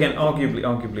 Again,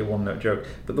 arguably a one-note joke.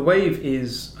 But The Wave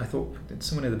is, I thought, it's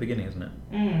somewhere near the beginning, isn't it?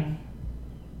 Mm.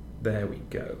 There we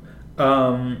go.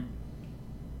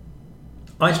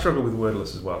 I struggle with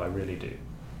wordless as well, I really do.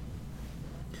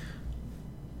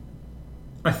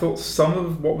 I thought some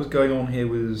of what was going on here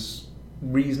was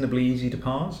reasonably easy to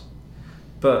parse,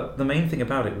 but the main thing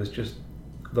about it was just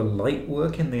the light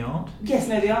work in the art. Yes,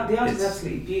 no, the art is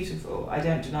absolutely beautiful. I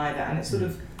don't deny that, and it's sort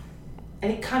of,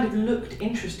 and it kind of looked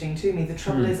interesting to me. The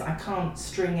trouble is, I can't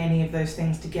string any of those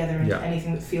things together into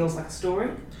anything that feels like a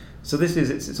story. So this is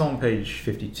it's on page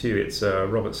 52. It's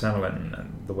Robert Samelin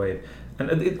and The Wave,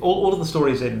 and all of the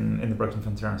stories in the Broken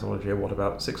Frontier anthology are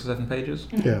about 6 or 7 pages.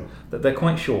 Yeah, they're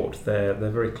quite short. They're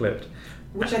very clipped.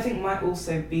 Which I think might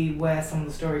also be where some of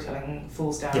the storytelling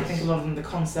falls down. Yes. I think a lot of them, the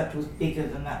concept was bigger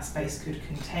than that space could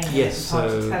contain. Yes, it's hard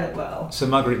to tell it well. So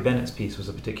Margaret Bennett's piece was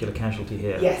a particular casualty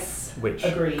here. Yes, which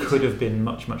agreed. Could have been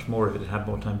much, much more if it had had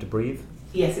more time to breathe.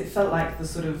 Yes, it felt like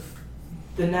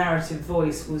the narrative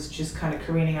voice was just kind of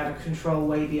careening out of control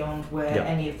way beyond where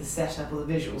any of the setup or the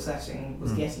visual setting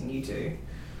was getting you to.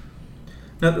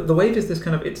 Now, The Wave is this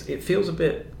kind of... It feels a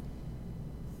bit...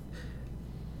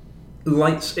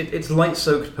 It's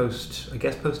light-soaked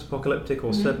post-apocalyptic,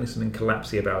 or certainly something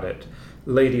collapsy about it.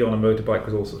 Lady on a motorbike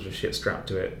with all sorts of shit strapped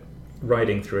to it,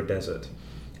 riding through a desert.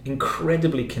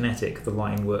 Incredibly kinetic, the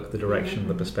line work, the direction,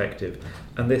 the perspective.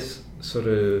 And this sort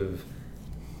of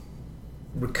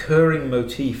recurring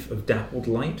motif of dappled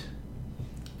light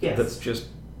that's just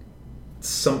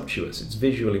sumptuous. It's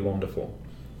visually wonderful.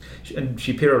 And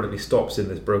she periodically stops in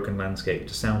this broken landscape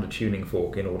to sound a tuning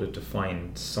fork in order to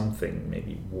find something,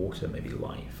 maybe water, maybe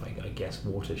life. I guess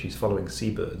water. She's following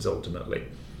seabirds ultimately,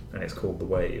 and it's called The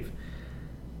Wave.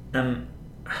 And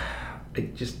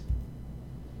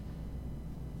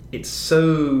it's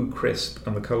so crisp,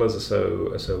 and the colours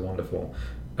are so wonderful.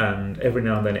 And every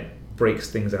now and then it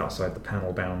breaks things outside the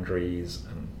panel boundaries,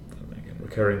 and again,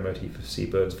 recurring motif of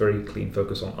seabirds, very clean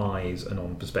focus on eyes and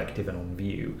on perspective and on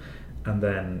view. And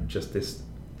then just this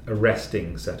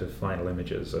arresting set of final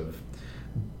images of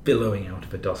billowing out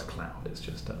of a dust cloud. It's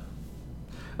just a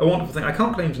wonderful thing. I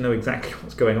can't claim to know exactly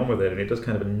what's going on with it, and it does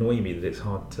kind of annoy me that it's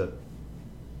hard to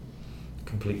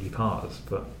completely parse.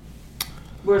 But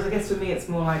whereas I guess for me it's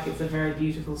more like it's a very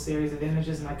beautiful series of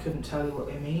images and I couldn't tell you what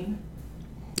they mean.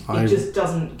 It just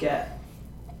doesn't get...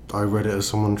 I read it as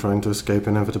someone trying to escape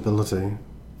inevitability.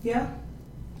 Yeah?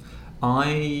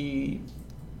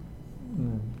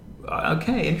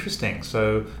 Okay, interesting.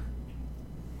 So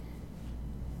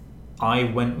I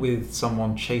went with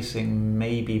someone chasing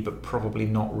maybe, but probably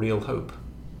not real hope.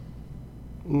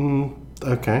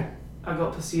 Okay. I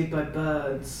got pursued by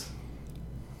birds.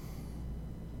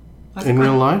 In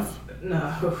real life?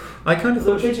 No. I kind of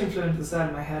thought... a pigeon flew into the side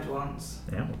of my head once.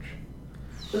 Ouch.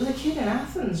 But the kid in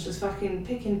Athens just fucking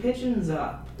picking pigeons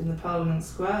up in the Parliament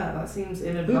Square. That seems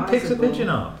inadvisable. Who picks a pigeon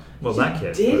up? Well, that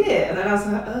kid did it, and then I was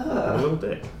like, a little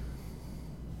bit.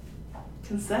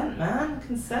 Consent, man,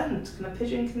 consent. Can a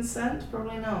pigeon consent?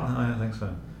 Probably not. No, I don't think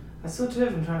so. I saw two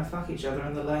of them trying to fuck each other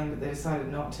in the lane, but they decided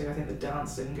not to. I think the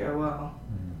dance didn't go well.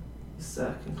 This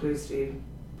concludes the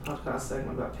podcast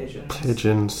segment about pigeons.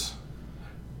 Pigeons.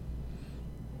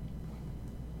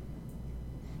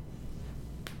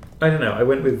 I don't know.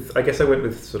 I guess I went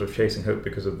with sort of Chasing Hope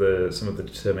because of some of the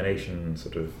determination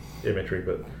sort of imagery,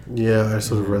 but yeah, I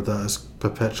sort of read that as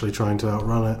perpetually trying to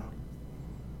outrun it.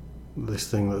 This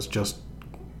thing that's just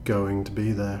going to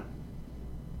be there.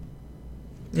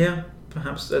 Yeah,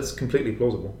 perhaps that's completely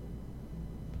plausible.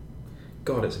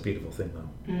 God, it's a beautiful thing, though.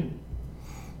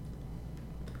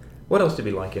 What else did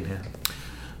we like in here?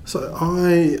 So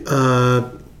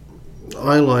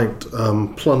I liked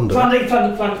Plunder.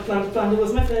 Plunder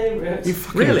was my favourite. You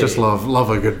fucking just love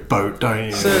a good boat, don't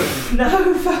you?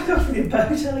 No, fuck off with your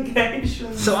boat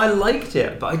allegations. So I liked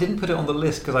it, but I didn't put it on the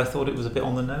list because I thought it was a bit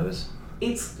on the nose.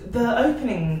 It's the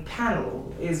opening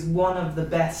panel is one of the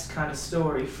best kind of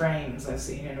story frames I've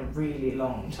seen in a really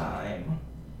long time.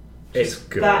 It's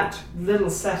good. That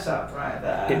little setup right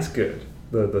there. It's good.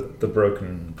 The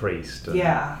broken priest.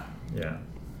 Yeah. Yeah.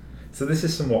 So this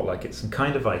is somewhat like it's some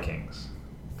kind of Vikings.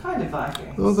 Kind of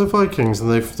Vikings. Well, they're Vikings,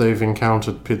 and they've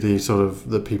encountered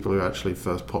the people who actually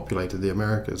first populated the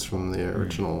Americas from the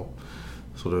original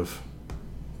sort of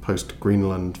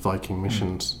post-Greenland Viking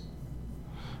missions.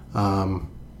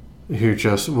 Who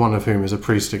just one of whom is a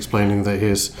priest explaining that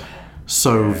he's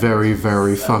so very,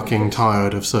 very fucking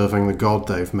tired of serving the god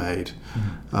they've made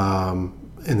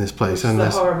in this place. And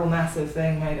this horrible massive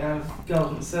thing made out of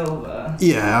gold and silver.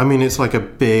 Yeah, I mean it's like a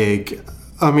big.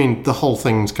 I mean the whole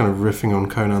thing's kind of riffing on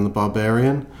Conan the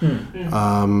Barbarian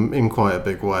in quite a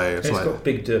big way. It's like, got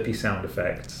big derpy sound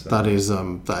effects. That is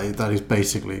that is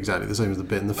basically exactly the same as the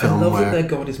bit in the film. I love that their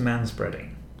god is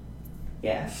manspreading.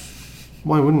 Yes.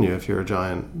 Why wouldn't you if you're a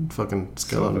giant fucking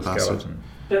skeleton bastard?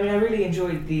 But I mean, I really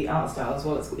enjoyed the art style as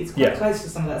well. It's quite close to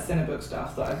some of that Cinebook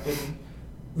stuff that I've been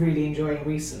really enjoying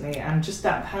recently, and just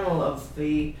that panel of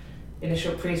the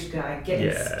initial priest guy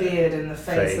getting speared in the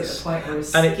face at the point where his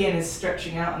skin is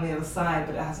stretching out on the other side,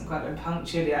 but it hasn't quite been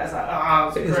punctured yet. It's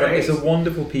like, it's great. It's a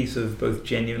wonderful piece of both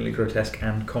genuinely grotesque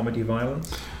and comedy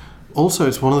violence. Also,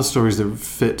 it's one of the stories that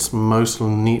fits most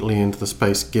neatly into the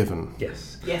space given.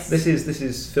 Yes. This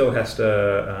is Phil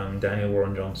Hester, Daniel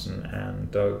Warren Johnson,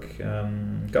 and Doug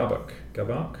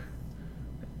Garbuck.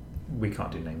 We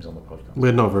can't do names on the podcast.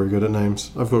 We're not very good at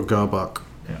names. I've got Garbuck,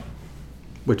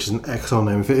 which is an excellent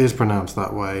name. If it is pronounced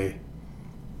that way,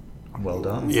 well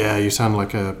done. Yeah, you sound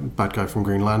like a bad guy from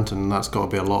Green Lantern, and that's got to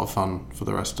be a lot of fun for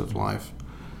the rest of life.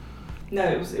 No,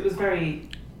 it was very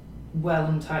well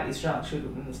and tightly structured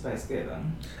within the space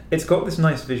given. It's got this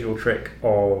nice visual trick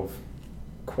of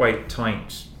quite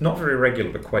tight, not very regular,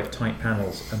 but quite tight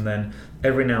panels, and then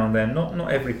every now and then,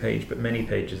 not every page, but many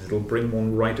pages, it'll bring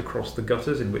one right across the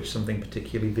gutters in which something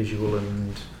particularly visual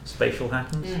and spatial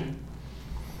happens.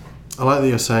 I like that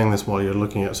you're saying this while you're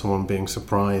looking at someone being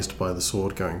surprised by the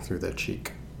sword going through their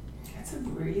cheek. That's a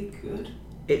really good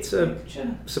It's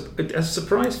a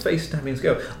surprise face stabbing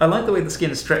skill. I like the way the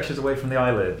skin stretches away from the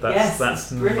eyelid.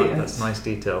 That's brilliant. That's nice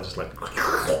detail, just like...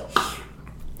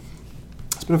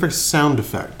 It's been a very sound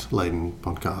effect laden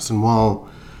podcast, and while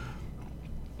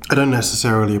I don't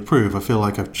necessarily approve, I feel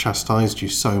like I've chastised you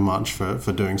so much for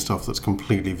doing stuff that's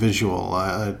completely visual.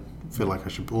 I feel like I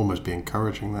should almost be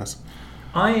encouraging this.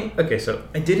 So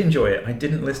I did enjoy it. I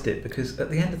didn't list it because at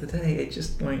the end of the day, it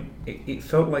just it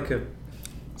felt like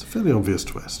it's a fairly obvious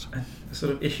twist. A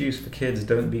sort of issues for kids,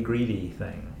 don't be greedy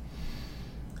thing.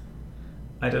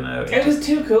 I don't know. It was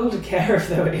too cool to care if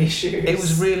there were issues. It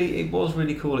was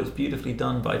really cool. It's beautifully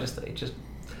done, but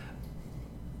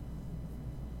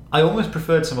I almost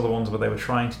preferred some of the ones where they were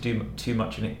trying to do too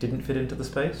much and it didn't fit into the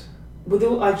space. Well, they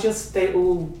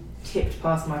all tipped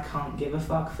past my can't give a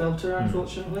fuck filter,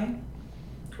 unfortunately,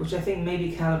 which I think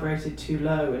maybe calibrated too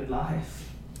low in life.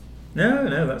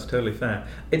 No, that's totally fair.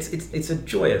 It's a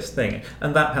joyous thing,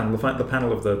 and that panel, the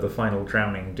panel of the final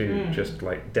drowning dude, just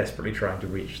like desperately trying to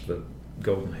reach the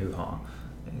golden hoo-ha.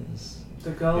 The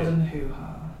golden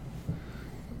hoo-ha.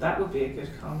 That would be a good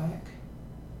comic.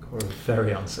 Or a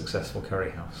very unsuccessful curry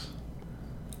house.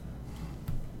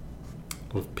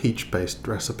 With peach-based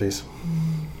recipes.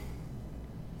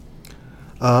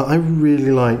 I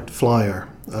really liked Flyer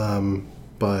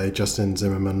by Justin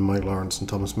Zimmerman, Mike Lawrence, and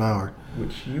Thomas Maurer.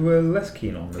 Which you were less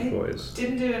keen on, the boys.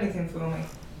 Didn't do anything for me.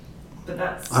 But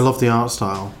that's... I love the art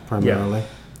style, primarily.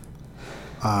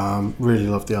 Really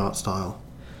love the art style.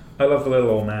 I love the little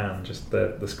old man, just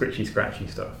the scritchy, scratchy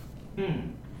stuff.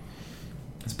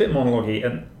 It's a bit monologue-y,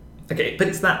 and okay, but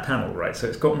it's that panel, right? So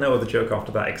it's got no other joke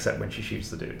after that except when she shoots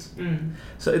the dudes.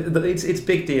 So its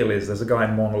big deal is there's a guy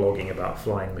monologuing about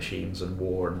flying machines and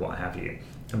war and what have you,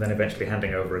 and then eventually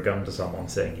handing over a gun to someone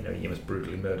saying, you know, you must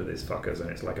brutally murder these fuckers, and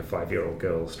it's like a 5-year-old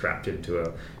girl strapped into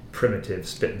a primitive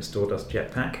spit and sawdust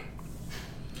jetpack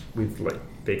with like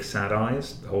big sad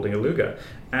eyes holding a Luger.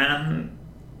 And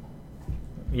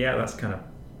yeah, that's kind of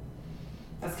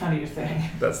your thing.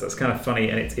 That's kind of funny,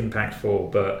 and it's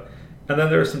impactful, and then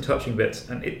there are some touching bits,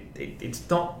 and it's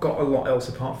not got a lot else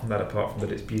apart from that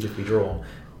it's beautifully drawn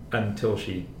until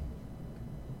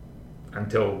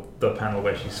the panel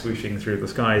where she's swooshing through the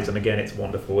skies, and again it's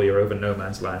wonderful. You're over no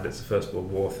man's land. It's a First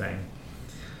World War thing,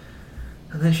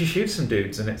 and then she shoots some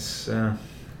dudes, and it's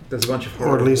there's a bunch of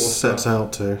horror. Or at least sets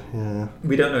out to. Yeah.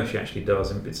 We don't know if she actually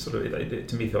does, and it's sort of it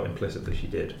to me felt implicit that she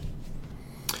did.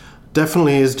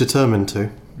 Definitely is determined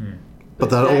to. But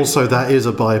that is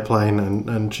a biplane,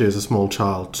 and she is a small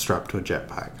child strapped to a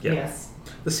jetpack. Yeah. Yes.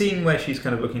 The scene where she's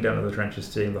kind of looking down at the trenches,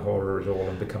 seeing the horror of it all,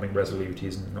 and becoming resolute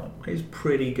is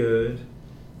pretty good.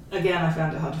 Again, I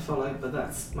found it hard to follow, but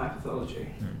that's my pathology.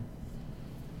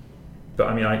 But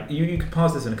I mean, you can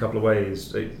parse this in a couple of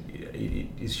ways.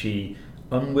 Is she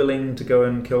unwilling to go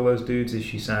and kill those dudes? Is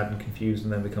she sad and confused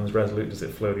and then becomes resolute? Does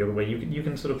it flow the other way? You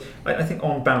can sort of. I think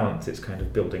on balance, it's kind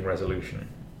of building resolution.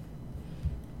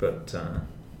 But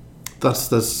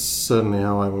that's certainly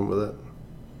how I went with it.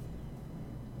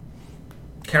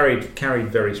 Carried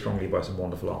very strongly by some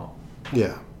wonderful art.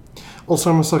 Yeah. Also,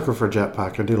 I'm a sucker for a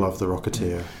jetpack. I do love the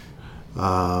Rocketeer.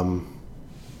 And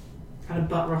a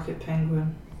butt rocket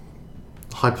penguin.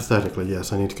 Hypothetically,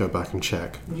 yes. I need to go back and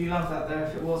check. Would you love that though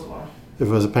if it was one? If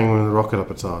it was a penguin with a rocket up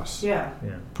its arse? Yeah.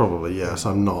 Probably, yes.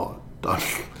 I'm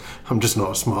just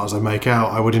not as smart as I make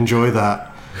out. I would enjoy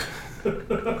that.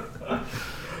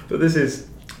 But this is.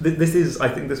 I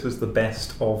think this was the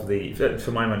best of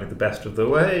for my money, the best of the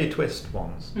way twist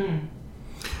ones.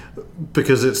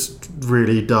 Because it's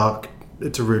really dark.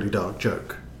 It's a really dark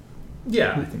joke.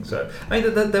 Yeah, I think so. I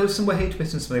mean, there was some way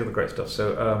twist and some of the other great stuff.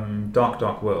 So,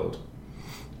 Dark World.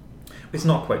 It's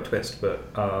not quite twist,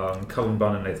 but Cullen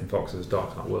Bunn and Nathan Fox's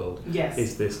Dark World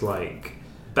is this like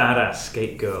badass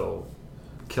skate girl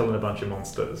killing a bunch of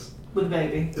monsters. With a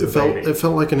baby. It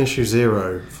felt like an issue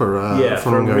 0 for an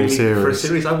ongoing series. For a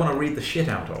series I want to read the shit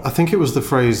out of. I think it was the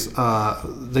phrase,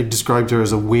 they described her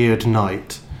as a weird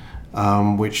knight,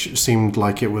 which seemed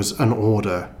like it was an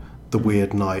order, the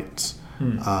Weird Knights,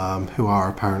 who are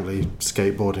apparently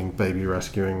skateboarding, baby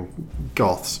rescuing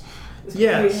goths.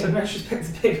 In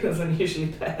retrospect, the baby was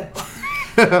unusually pale.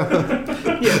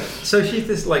 So she's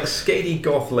this like skatey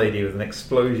goth lady with an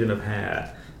explosion of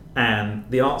hair. And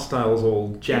the art style's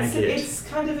all jagged. It's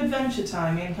kind of Adventure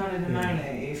Time and kind of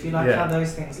Nimone. If you like how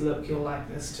those things look, you'll like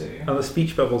this too. And the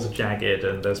speech bubbles are jagged,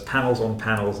 and there's panels on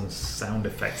panels and sound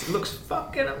effects. It looks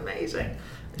fucking amazing.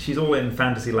 She's all in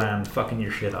Fantasyland, fucking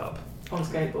your shit up. On a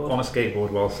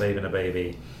skateboard while saving a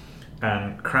baby.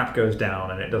 And crap goes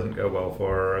down, and it doesn't go well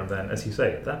for her. And then, as you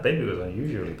say, that baby was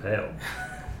unusually pale.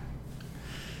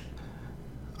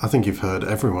 I think you've heard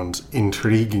everyone's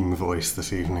intriguing voice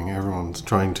this evening. Everyone's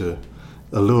trying to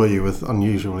allure you with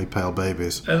unusually pale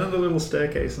babies. And then the little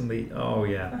staircase and the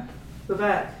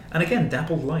back. And again,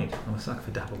 dappled light. I'm a sucker for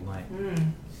dappled light.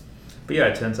 But yeah,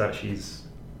 it turns out she's.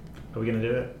 Are we going to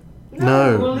do it?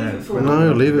 No. We'll leave it for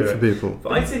leave it for people.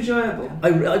 But it's enjoyable. I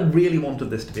really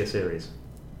wanted this to be a series.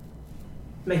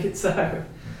 Make it so.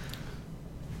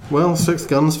 Well, Sixth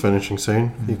Gun's finishing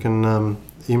soon. You can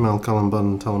email Cullen Bunn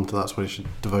and tell him that's what he should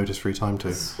devote his free time to.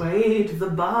 Persuade the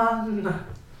bun.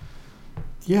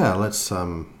 Yeah, let's...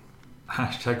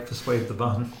 Hashtag persuade the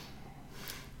bun.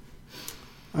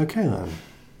 Okay, then.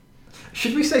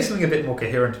 Should we say something a bit more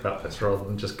coherent about this rather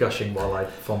than just gushing while I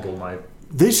fumble my...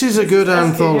 This is a good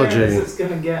anthology. It's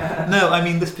gonna get... No, I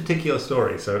mean this particular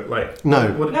story. So, like,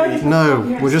 no,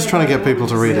 we're just trying to get people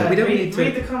to read it. We don't need to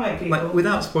read the comic, people. Like,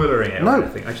 without spoilering it. No, or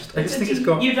anything. I just think it's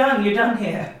got. You're done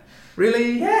here.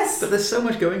 Really? Yes. But there's so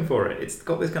much going for it. It's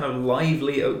got this kind of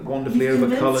lively, wonderfully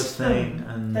over-coloured thing,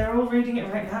 and they're all reading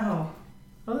it right now.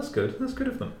 Oh, that's good. That's good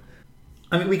of them.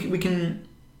 I mean, we can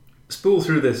spool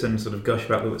through this and sort of gush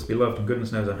about the What's Beloved, and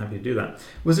goodness knows I'm happy to do that.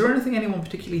 Was there anything anyone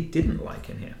particularly didn't like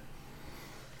in here?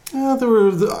 Yeah, there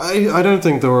were. I don't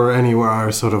think there were anywhere I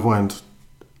sort of went,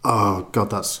 oh god,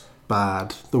 that's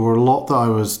bad. There were a lot that I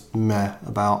was meh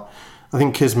about. I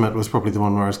think Kismet was probably the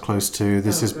one where I was close to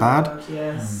this is bad.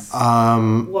 Yes.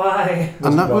 Why?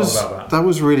 And that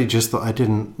was really just that I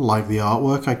didn't like the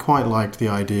artwork. I quite liked the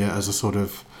idea as a sort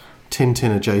of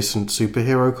Tintin adjacent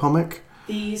superhero comic.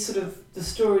 The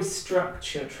story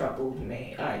structure troubled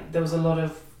me. There was a lot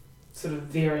of sort of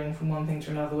veering from one thing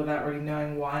to another without really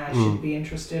knowing why I should be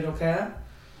interested or care.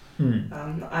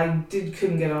 I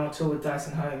couldn't get on at all with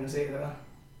Dyson Holmes either.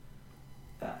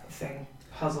 That thing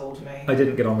puzzled me. I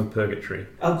didn't get on with Purgatory.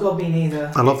 Oh God, me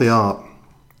neither. I love the art.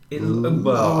 I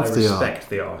respect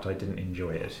the art. I didn't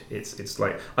enjoy it. It's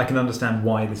like, I can understand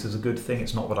why this is a good thing.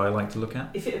 It's not what I like to look at.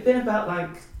 If it had been about like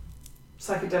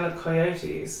psychedelic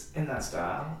coyotes in that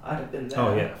style, I'd have been there.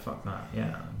 Oh yeah, fuck that.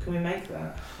 Yeah. Can we make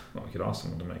that? Well, we could ask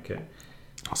someone to make it.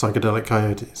 Psychedelic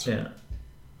coyotes. Yeah.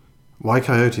 Why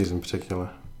coyotes in particular?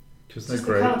 Because they're Just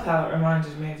great. the colour palette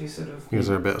reminded me of you sort of. Because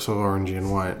they're a bit sort of orangey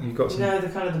and white. You've got some. No, the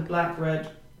kind of the black,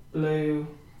 red, blue,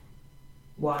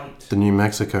 white. The New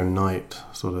Mexico night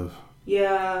sort of.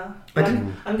 Yeah. I Like,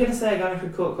 didn't- I'm going to say Gunnery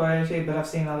Court Coyote, but I've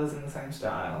seen others in the same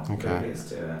style. Okay. Previous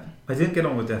to it. I didn't get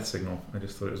on with Death Signal. I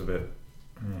just thought it was a bit.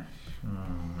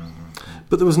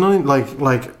 But there was nothing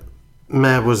like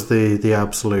Mare was the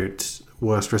absolute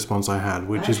worst response I had,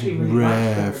 which is actually really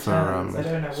rare liked for the returns. I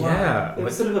don't know why. Yeah, It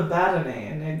was sort of a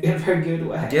baddening in a very good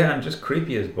way. Yeah, and just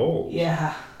creepy as balls.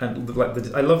 Yeah. And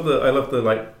I love the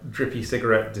like drippy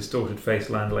cigarette, distorted face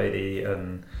landlady,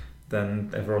 and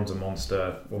then everyone's a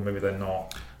monster, or maybe they're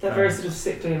not. They're very sort of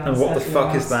sickly and And what the unsettling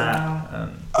fuck is that? style.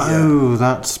 And, Oh,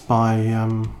 that's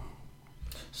by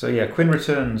So yeah, Quinn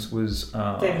Returns was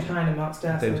David Hine and Mark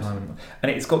Stafford. David Hyman.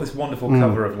 And it's got this wonderful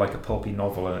cover of like a pulpy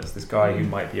novel, and it's this guy who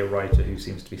might be a writer who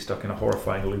seems to be stuck in a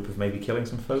horrifying loop of maybe killing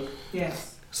some folk.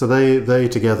 Yes. So they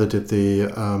together did the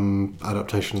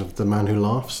adaptation of The Man Who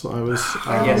Laughs that I was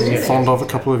Yes. fond of a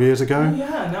couple of years ago. Oh,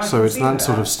 yeah, no, I So can it's see that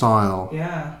sort of style.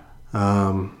 Yeah.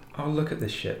 Oh, look at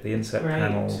this shit! The inset Great.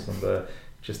 panels and the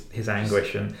just his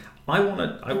anguish, and I want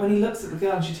to. And when he looks at the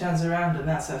girl and she turns around and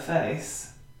that's her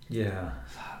face. Yeah.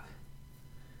 Fuck.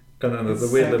 And then the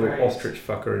It's weird so little great. ostrich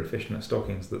fucker in fishnet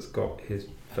stockings that's got his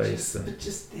face. But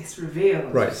just this reveal.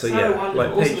 is Right, so yeah, wonderful. like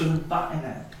Also, Paige- there's a butt in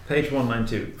it. Page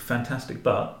 192, fantastic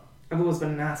butt. I've always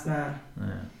been an ass man. Yeah.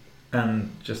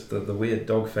 And just the weird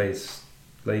dog face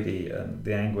lady and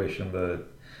the anguish and the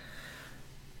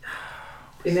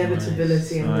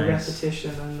Inevitability and the nice.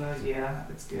 repetition and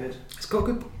it's good. It's got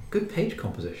good page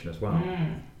composition as well.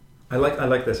 Mm. I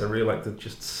like this. I really like the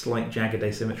just slight jagged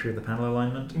asymmetry of the panel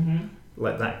alignment. Mm-hmm.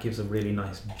 Like that gives a really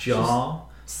nice jar.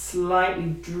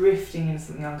 Slightly drifting into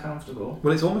something uncomfortable.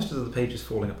 Well, it's almost as if the page is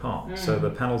falling apart. So the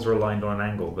panels are aligned on an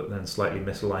angle, but then slightly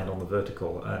misaligned on the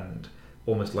vertical, and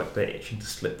almost like they're itching to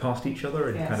slip past each other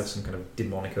in kind of some kind of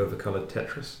demonic overcoloured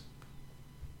Tetris.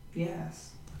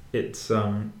 Yes. It's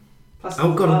Plus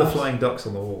oh god, and the blood. flying ducks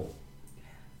on the wall.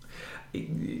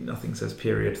 Nothing says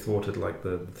period thwarted like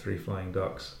the three flying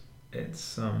ducks.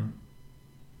 It's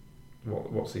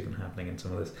what's even happening in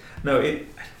some of this? No,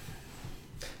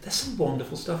 there's some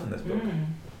wonderful stuff in this book.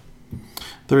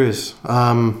 There is.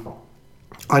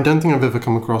 I don't think I've ever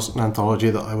come across an anthology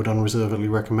that I would unreservedly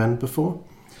recommend before.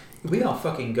 We are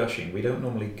fucking gushing. We don't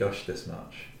normally gush this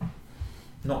much.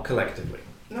 Not collectively.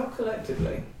 Not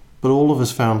collectively. But all of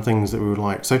us found things that we would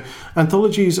like. So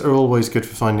anthologies are always good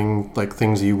for finding like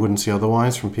things that you wouldn't see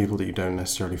otherwise from people that you don't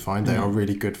necessarily find. They are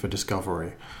really good for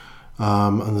discovery.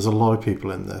 And there's a lot of people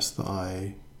in this that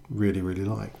I really, really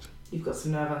liked. You've got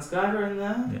some Nervan Skyver in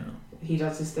there. Yeah. He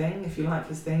does his thing. If you like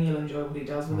his thing, you'll enjoy what he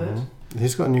does with it.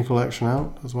 He's got a new collection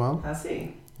out as well. Has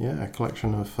he? Yeah, a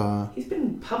collection of... He's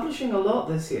been publishing a lot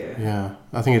this year. yeah,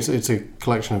 I think it's a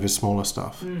collection of his smaller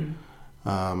stuff.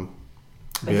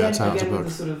 Yeah, it's out as a Again with book.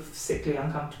 the sort of sickly,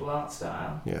 uncomfortable art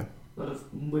style. Yeah. A lot of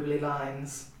wibbly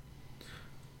lines.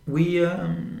 We, you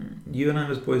and I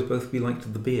as boys both, we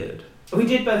liked The Beard. We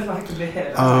did both like the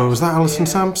beard. Oh, was that Alison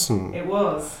Yeah. Sampson? It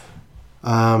was.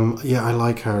 Yeah, I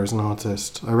like her as an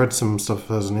artist. I read some stuff of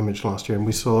her as an image last year, and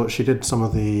we saw she did some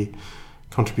of the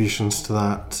contributions to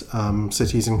that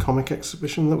Cities in Comic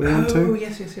exhibition that we went to. Oh,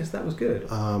 yes, that was good.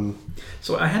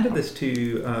 So I handed this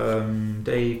to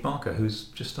Dave Barker, who's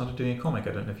just started doing a comic.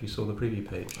 I don't know if you saw the preview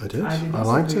page. I did. I didn't I see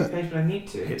liked the it. page, but I need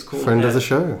to. It's called Friend of the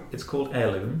show. It's called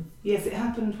Heirloom, Yes, it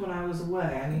happened when I was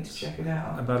away. I need to check it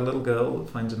out. about a little girl that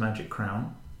finds a magic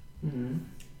crown, Mm.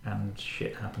 and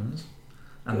shit happens.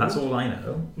 And Good. that's all I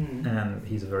know. Mm. And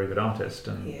he's a very good artist,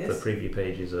 and He the is. preview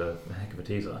page is a heck of a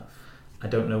teaser. I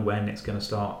don't know when it's going to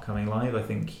start coming live. I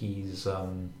think he's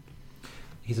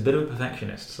a bit of a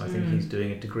perfectionist, so I think he's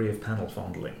doing a degree of panel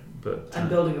fondling. But And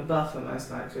building a buffer,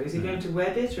 most likely. Is he going to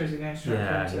web it, or is he going to try yeah,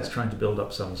 and print he's it? trying to build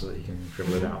up some so that he can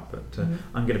dribble it out. But Mhm.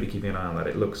 I'm going to be keeping an eye on that.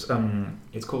 It looks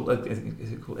it's called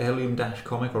is it called Heirloom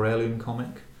Comic or Heirloom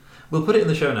Comic? We'll put it in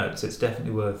the show notes. It's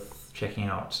definitely worth checking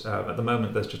out. At the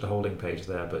moment, there's just a holding page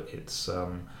there, but it's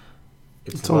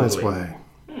It's on its lovely. way.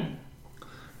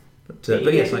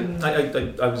 But yes,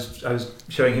 I was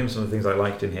showing him some of the things I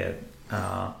liked in here,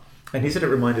 and he said it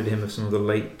reminded him of some of the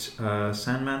late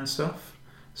Sandman stuff.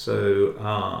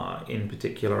 So in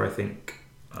particular, I think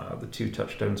the two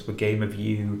touchstones were Game of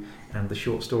You and the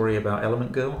short story about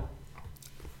Element Girl.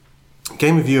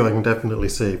 Game of You I can definitely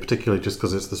see, particularly just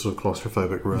because it's the sort of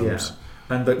claustrophobic rooms.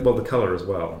 Yeah, and the colour as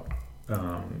well.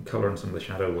 Colour and some of the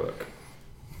shadow work.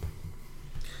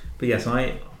 But yes,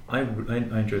 I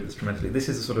enjoyed this tremendously. This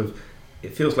is a sort of,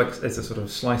 it feels like it's a sort of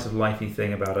slice of lifey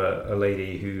thing about a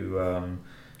lady who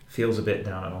feels a bit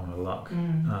down on her luck,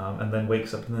 and then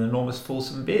wakes up with an enormous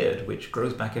fulsome beard, which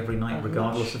grows back every night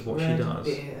regardless of what she does.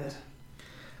 Beard.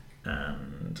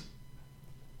 And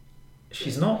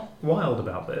she's not wild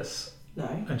about this. No.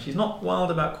 And she's not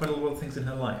wild about quite a lot of things in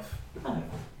her life. No.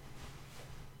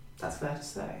 That's fair to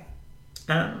say.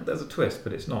 And there's a twist,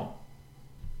 but it's not.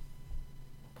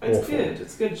 It's awful. Good.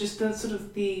 It's good. Just the sort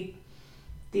of the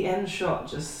end shot,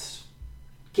 just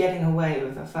getting away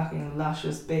with a fucking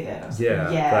luscious beard. That's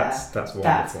wonderful.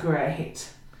 That's great.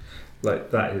 Like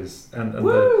that is, and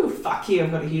woo! Fuck you!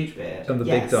 I've got a huge beard. And the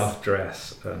big daft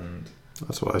dress, and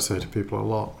that's what I say to people a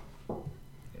lot.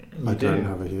 I don't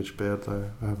have a huge beard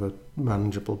though. I have a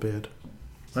manageable beard.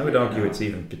 I would argue it's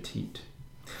even petite.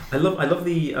 I love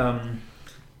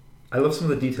some of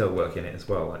the detail work in it as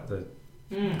well, like the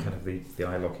kind of the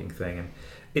eye locking thing, and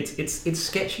it's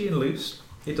sketchy and loose.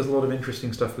 It does a lot of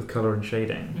interesting stuff with colour and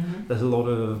shading. Mm-hmm. There's a lot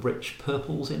of rich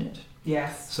purples in it.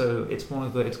 Yes. So it's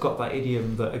got that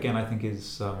idiom that again I think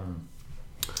is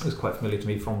quite familiar to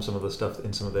me from some of the stuff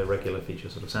in some of their regular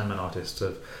features, sort of Sandman artists,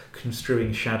 of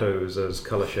construing shadows as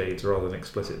colour shades rather than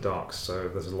explicit darks. So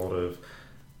there's a lot of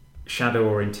shadow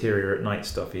or interior at night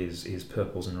stuff is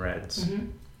purples and reds.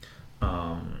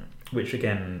 Mm-hmm. Which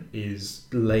again is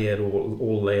layered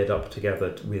all layered up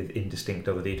together with indistinct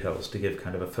other details to give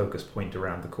kind of a focus point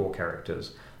around the core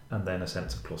characters, and then a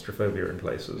sense of claustrophobia in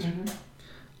places.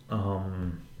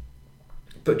 Mm-hmm.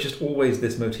 But just always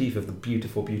this motif of the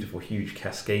beautiful, beautiful, huge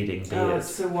cascading beard. Oh,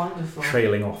 it's so wonderful.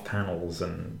 Trailing off panels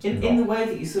and in the way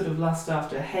that you sort of lust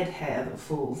after head hair that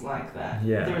falls like that.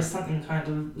 Yeah. There is something kind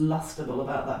of lustable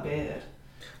about that beard.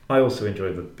 I also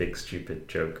enjoy the big stupid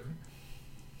joke.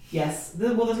 Yes,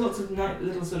 there's lots of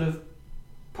little sort of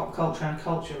pop culture and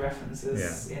culture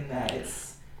references in there.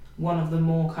 It's one of the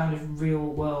more kind of real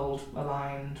world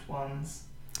aligned ones.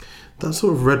 That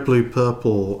sort of red, blue,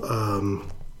 purple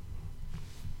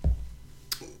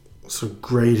sort of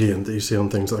gradient that you see on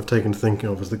things that I've taken to thinking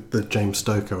of as the James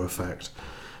Stokoe effect,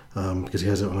 because he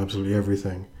has it on absolutely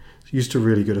everything. It's used to a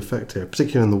really good effect here,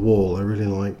 particularly in The Wall. I really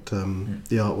liked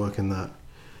the artwork in that,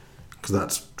 because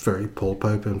that's very Paul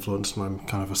Pope influenced, and I'm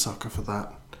kind of a sucker for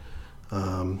that.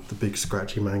 The big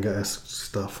scratchy manga-esque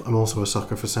stuff. I'm also a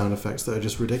sucker for sound effects that are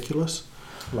just ridiculous.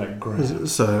 Like grab.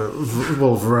 So,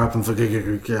 well, for rap and for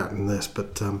in this,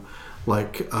 but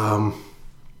like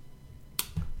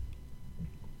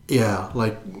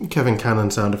Kevin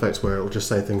Cannon sound effects where it'll just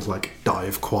say things like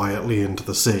 "dive quietly into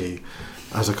the sea"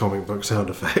 as a comic book sound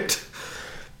effect.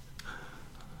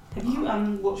 Have you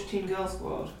watched Teen Girl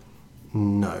Squad?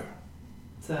 No.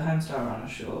 It's a Homestar Runner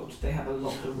short. They have a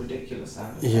lot of ridiculous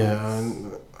sound effects. Yeah,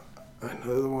 I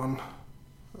know the one.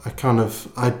 I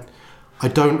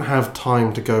don't have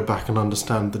time to go back and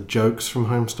understand the jokes from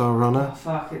Homestar Runner. Oh,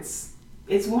 fuck, it's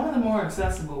one of the more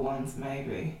accessible ones,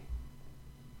 maybe.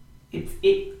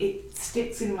 It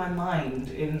sticks in my mind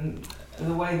in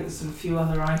the way that sort of few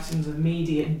other items of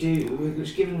media do,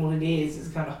 which, given what it is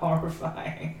kind of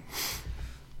horrifying.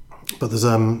 But there's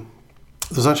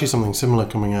actually something similar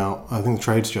coming out. I think the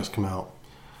trade's just come out,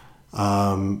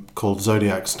 called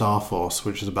Zodiac Star Force,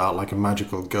 which is about like a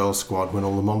magical girl squad when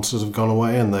all the monsters have gone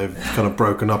away and they've kind of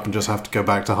broken up and just have to go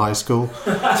back to high school.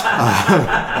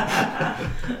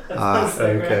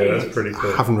 Okay, that's pretty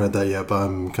cool. I haven't read that yet, but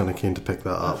I'm kind of keen to pick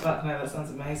that up. Oh, fuck no, that sounds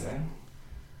amazing.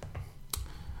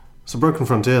 So Broken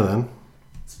Frontier then.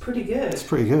 It's pretty good. It's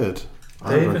pretty good.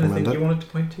 Dave, anything you wanted to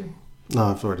point to? No,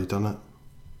 I've already done it.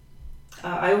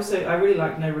 I really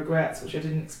like No Regrets, which I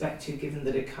didn't expect to, given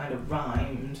that it kind of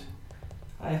rhymed.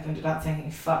 I opened it up thinking,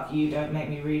 fuck you, don't make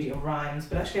me read your rhymes.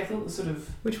 But actually I thought the sort of...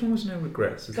 Which one was No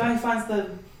Regrets? The guy who finds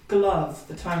the glove,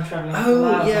 the time-travelling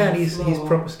glove. Oh, yeah, and he's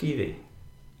proper skeevy.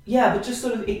 Yeah, but just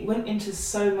sort of, it went into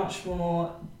so much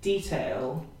more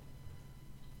detail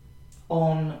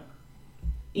on...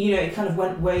 You know, it kind of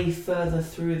went way further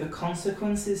through the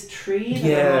consequences tree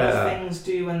than a lot of things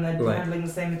do when they're handling the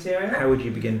same material. How would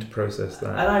you begin to process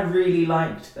that? And I really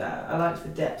liked that. I liked the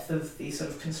depth of the sort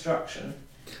of construction.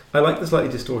 I like the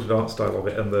slightly distorted art style of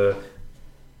it, and the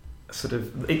sort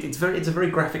of it's a very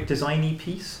graphic designy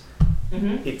piece.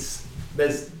 Mm-hmm.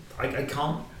 I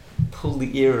can't pull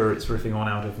the era it's riffing on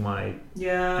out of my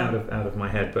Yeah. out of my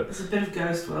head. But It's a bit of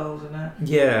Ghost World, isn't it?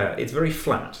 yeah, it's very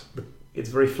flat. It's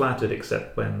very flattered,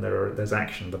 except when there's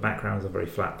action. The backgrounds are very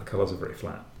flat. The colours are very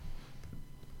flat.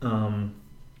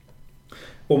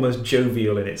 Almost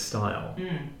jovial in its style.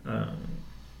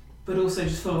 But also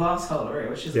just full of arseholery,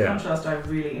 which is a contrast I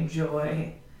really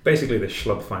enjoy. Basically, this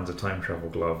schlub finds a time travel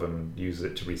glove and uses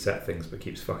it to reset things, but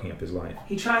keeps fucking up his life.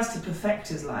 He tries to perfect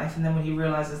his life, and then when he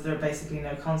realises there are basically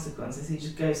no consequences, he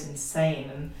just goes insane.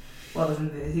 And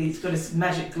he's got his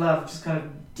magic glove just kind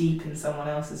of deep in someone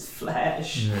else's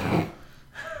flesh. Yeah.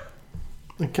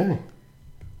 Okay,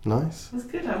 nice. It was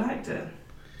good. I liked it.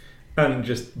 And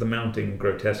just the mounting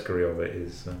grotesquerie of it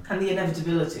is... and the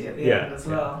inevitability at the end as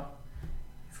well.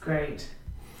 It's great.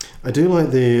 I do like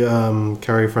the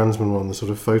Carrie Fransman one, the sort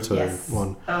of photo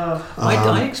one. Oh.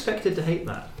 I expected to hate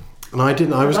that. And I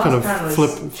didn't. I was kind of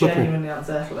flipping. Genuinely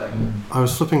unsettling. I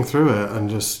was flipping through it and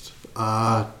just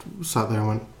sat there and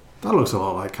went, "That looks a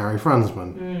lot like Carrie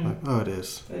Fransman." Like, oh, it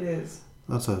is. It is.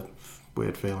 That's a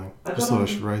weird feeling. I just thought I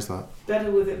should raise that.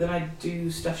 Better with it than I do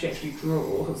stuff she actually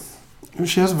draws.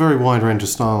 She has a very wide range of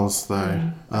styles,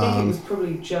 though. I think it was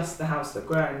probably just The House That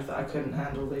Groaned that I couldn't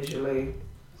handle visually.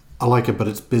 I like it, but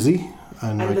it's busy,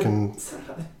 and I can.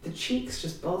 The cheeks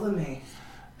just bother me.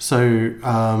 So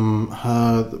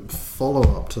her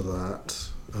follow-up to that,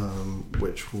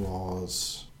 which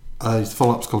was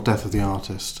follow-up's called Death of the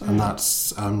Artist, and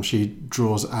that's she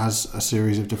draws as a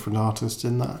series of different artists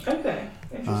in that. Okay,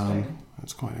 interesting.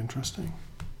 It's quite interesting.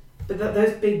 But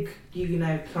those big,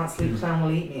 can't sleep, clown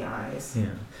will eat me eyes.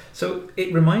 Yeah. So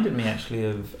it reminded me actually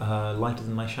of Lighter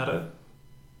Than My Shadow.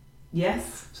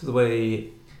 Yes. So the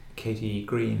way Katie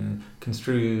Green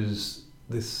construes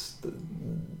the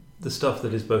stuff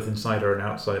that is both inside her and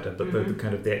outside her, but the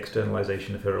kind of the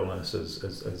externalization of her illness as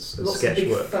sketch of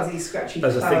big, work, fuzzy, scratchy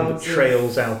as a thing that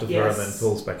trails out of her and then Yes.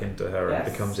 pulls back into her Yes.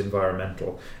 and becomes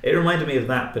environmental. It reminded me of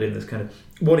that, but in this kind of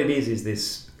what it is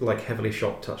this like heavily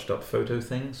shot, touched up photo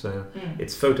thing. So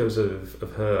it's photos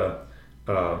of her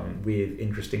with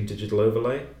interesting digital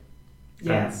overlay.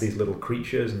 Yes. And these little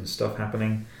creatures and stuff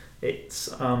happening. It's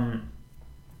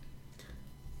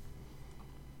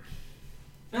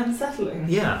unsettling.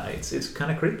 yeah, it's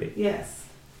kind of creepy. Yes.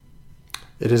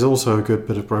 It is also a good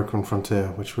bit of Broken Frontier,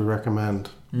 which we recommend.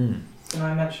 Can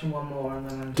I mention one more and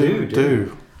then I'm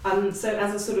Do. So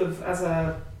as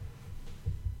an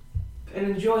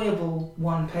enjoyable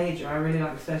one-pager, I really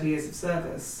like 30 Years of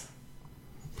Service.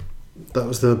 That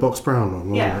was the Box Brown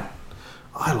one, wasn't Yeah. it?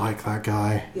 I like that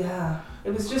guy. Yeah.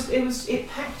 It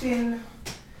packed in...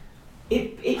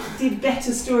 It did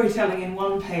better storytelling in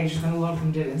one page than a lot of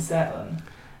them did in 7.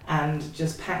 And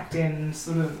just packed in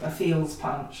sort of a feels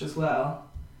punch as well.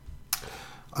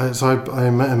 I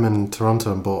met him in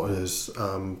Toronto and bought his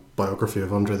biography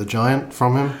of Andre the Giant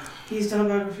from him. He's done a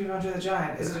biography of Andre the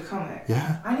Giant. Is it a comic?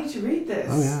 Yeah. I need to read this.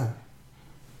 Oh,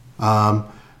 yeah.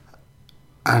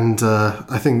 And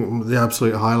I think the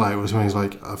absolute highlight was when he's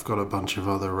like, I've got a bunch of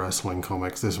other wrestling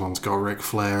comics. This one's got Ric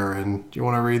Flair in. Do you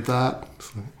want to read that?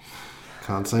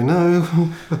 Can't say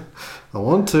no. I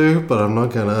want to, but I'm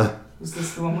not gonna. Was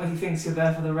this the one where he thinks you're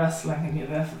there for the wrestling and you're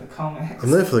there for the comics? I'm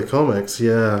there for the comics,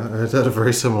 yeah. I had a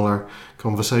very similar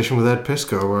conversation with Ed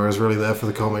Pisco, where I was really there for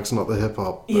the comics, not the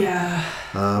hip-hop. Yeah.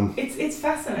 It's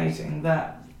fascinating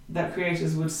that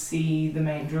creators would see the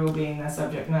main draw being their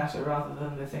subject matter rather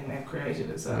than the thing they've created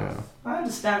itself. Yeah. I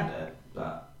understand it,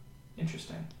 but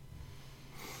interesting.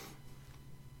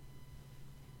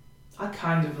 I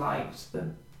kind of liked the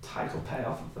title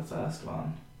payoff of the first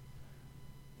one.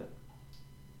 The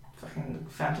fucking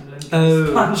Phantom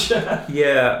Limb Puncher.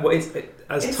 Yeah, well,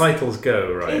 it's titles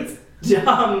go, right? It's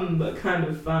dumb, but kind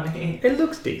of funny. It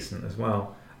looks decent as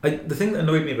well. The thing that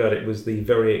annoyed me about it was the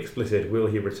very explicit "will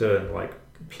he return?" like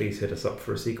 "please hit us up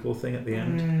for a sequel" thing at the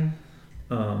end.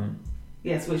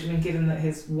 Yes, which given that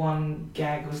his one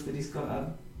gag was that he's got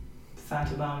a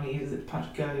phantom army that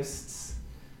punch ghosts.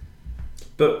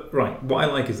 But right, what I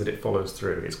like is that it follows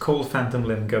through. It's called Phantom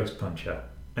Limb Ghost Puncher,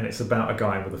 and it's about a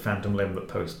guy with a phantom limb that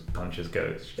punches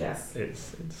ghosts. Yes.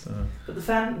 It's. But the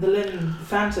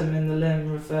phantom in the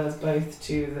limb refers both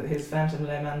to his phantom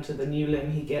limb and to the new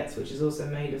limb he gets, which is also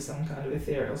made of some kind of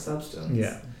ethereal substance.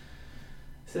 Yeah.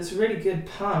 So it's a really good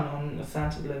pun on a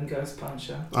phantom limb ghost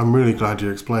puncher. I'm really glad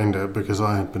you explained it, because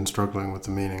I had been struggling with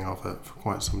the meaning of it for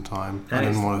quite some time. I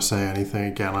didn't want to say anything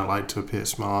again. I like to appear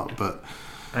smart, but...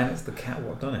 And it's the cat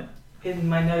what done it. In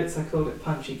my notes I called it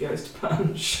Punchy Ghost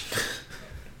Punch.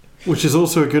 Which is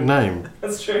also a good name.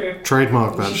 That's true.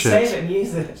 Trademark that shit. shit. Say it and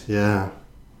use it. Yeah.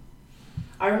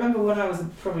 I remember when I was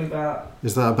probably about...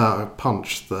 Is that about a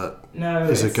punch that no,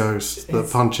 is a ghost that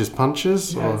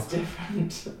punches? No, or? it's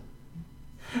different.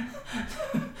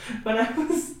 When I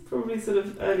was probably sort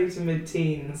of early to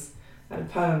mid-teens, I had a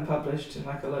poem published in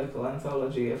like a local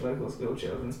anthology of local school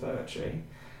children's poetry.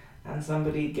 And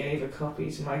somebody gave a copy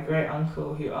to my great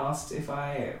uncle who asked if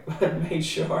I had made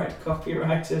sure I'd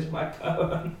copyrighted my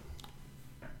poem.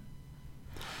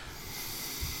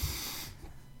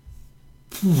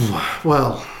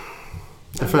 Well,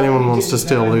 if anyone wants to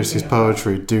steal Lucy's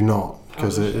poetry, do not,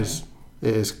 because it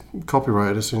is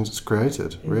copyrighted as soon as it's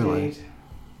created. Indeed. Really.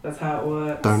 That's how it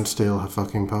works. Don't steal her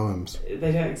fucking poems.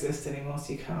 They don't exist anymore,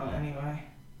 so you can't anyway.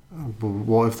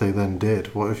 What if they then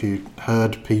did? What if you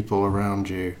heard people around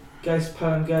you ghost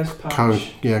poem, ghost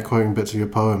punch. Quoting bits of your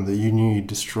poem that you knew you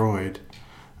destroyed?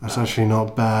 That's actually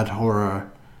not bad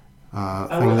horror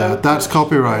thing there. That's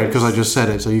copyrighted because I just said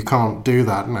it, so you can't do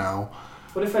that now.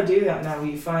 What if I do that now? Will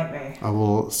you fight me? I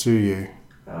will sue you.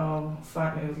 Oh,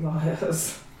 fight me with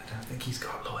lawyers. I don't think he's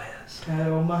got lawyers.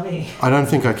 Or money. I don't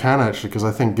think I can actually, because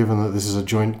I think given that this is a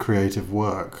joint creative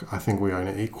work, I think we own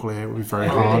it equally. It would be very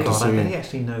hard to sue. I bet he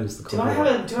actually knows the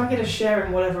copyright. Do I get a share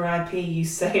in whatever IP you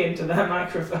say into that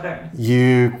microphone?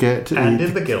 You get to and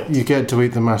in the guilt. You get to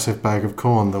eat the massive bag of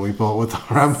corn that we bought with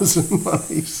our Amazon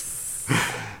monies.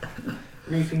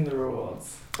 Reaping the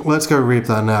rewards. Let's go reap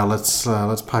that now. Let's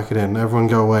pack it in. Everyone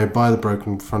go away, buy the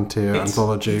Broken Frontier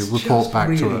anthology, report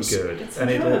back to us. Good.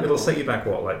 And it'll set you back,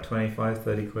 what, like 25,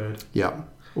 30 quid? Yeah.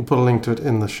 We'll put a link to it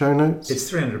in the show notes. It's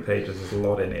 300 pages, there's a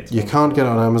lot in it. You can't get it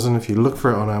on Amazon. If you look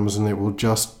for it on Amazon, it will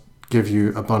just give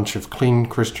you a bunch of clean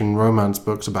Christian romance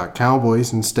books about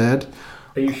cowboys instead.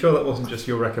 Are you sure that wasn't just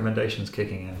your recommendations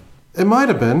kicking in? It might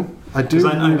have been. I do.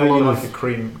 I know you like a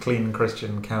clean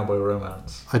Christian cowboy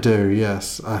romance. I do,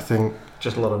 yes. I think...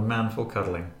 Just a lot of manful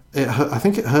cuddling. I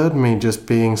think it heard me just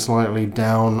being slightly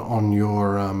down on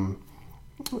your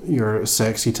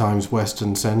sexy times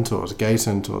Western centaurs, gay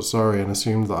centaurs, sorry, and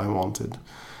assumed that I wanted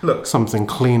something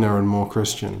cleaner and more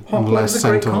Christian Hot and Blood less is a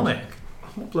great centaur. comic.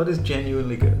 Hot Blood is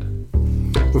genuinely good.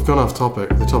 We've gone off topic.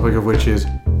 The topic of which is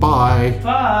bye.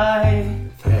 Bye.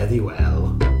 Fare thee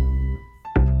well.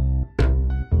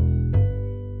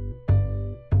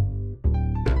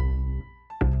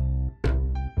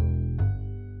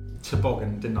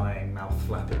 Toboggan denying mouth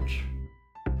flappage.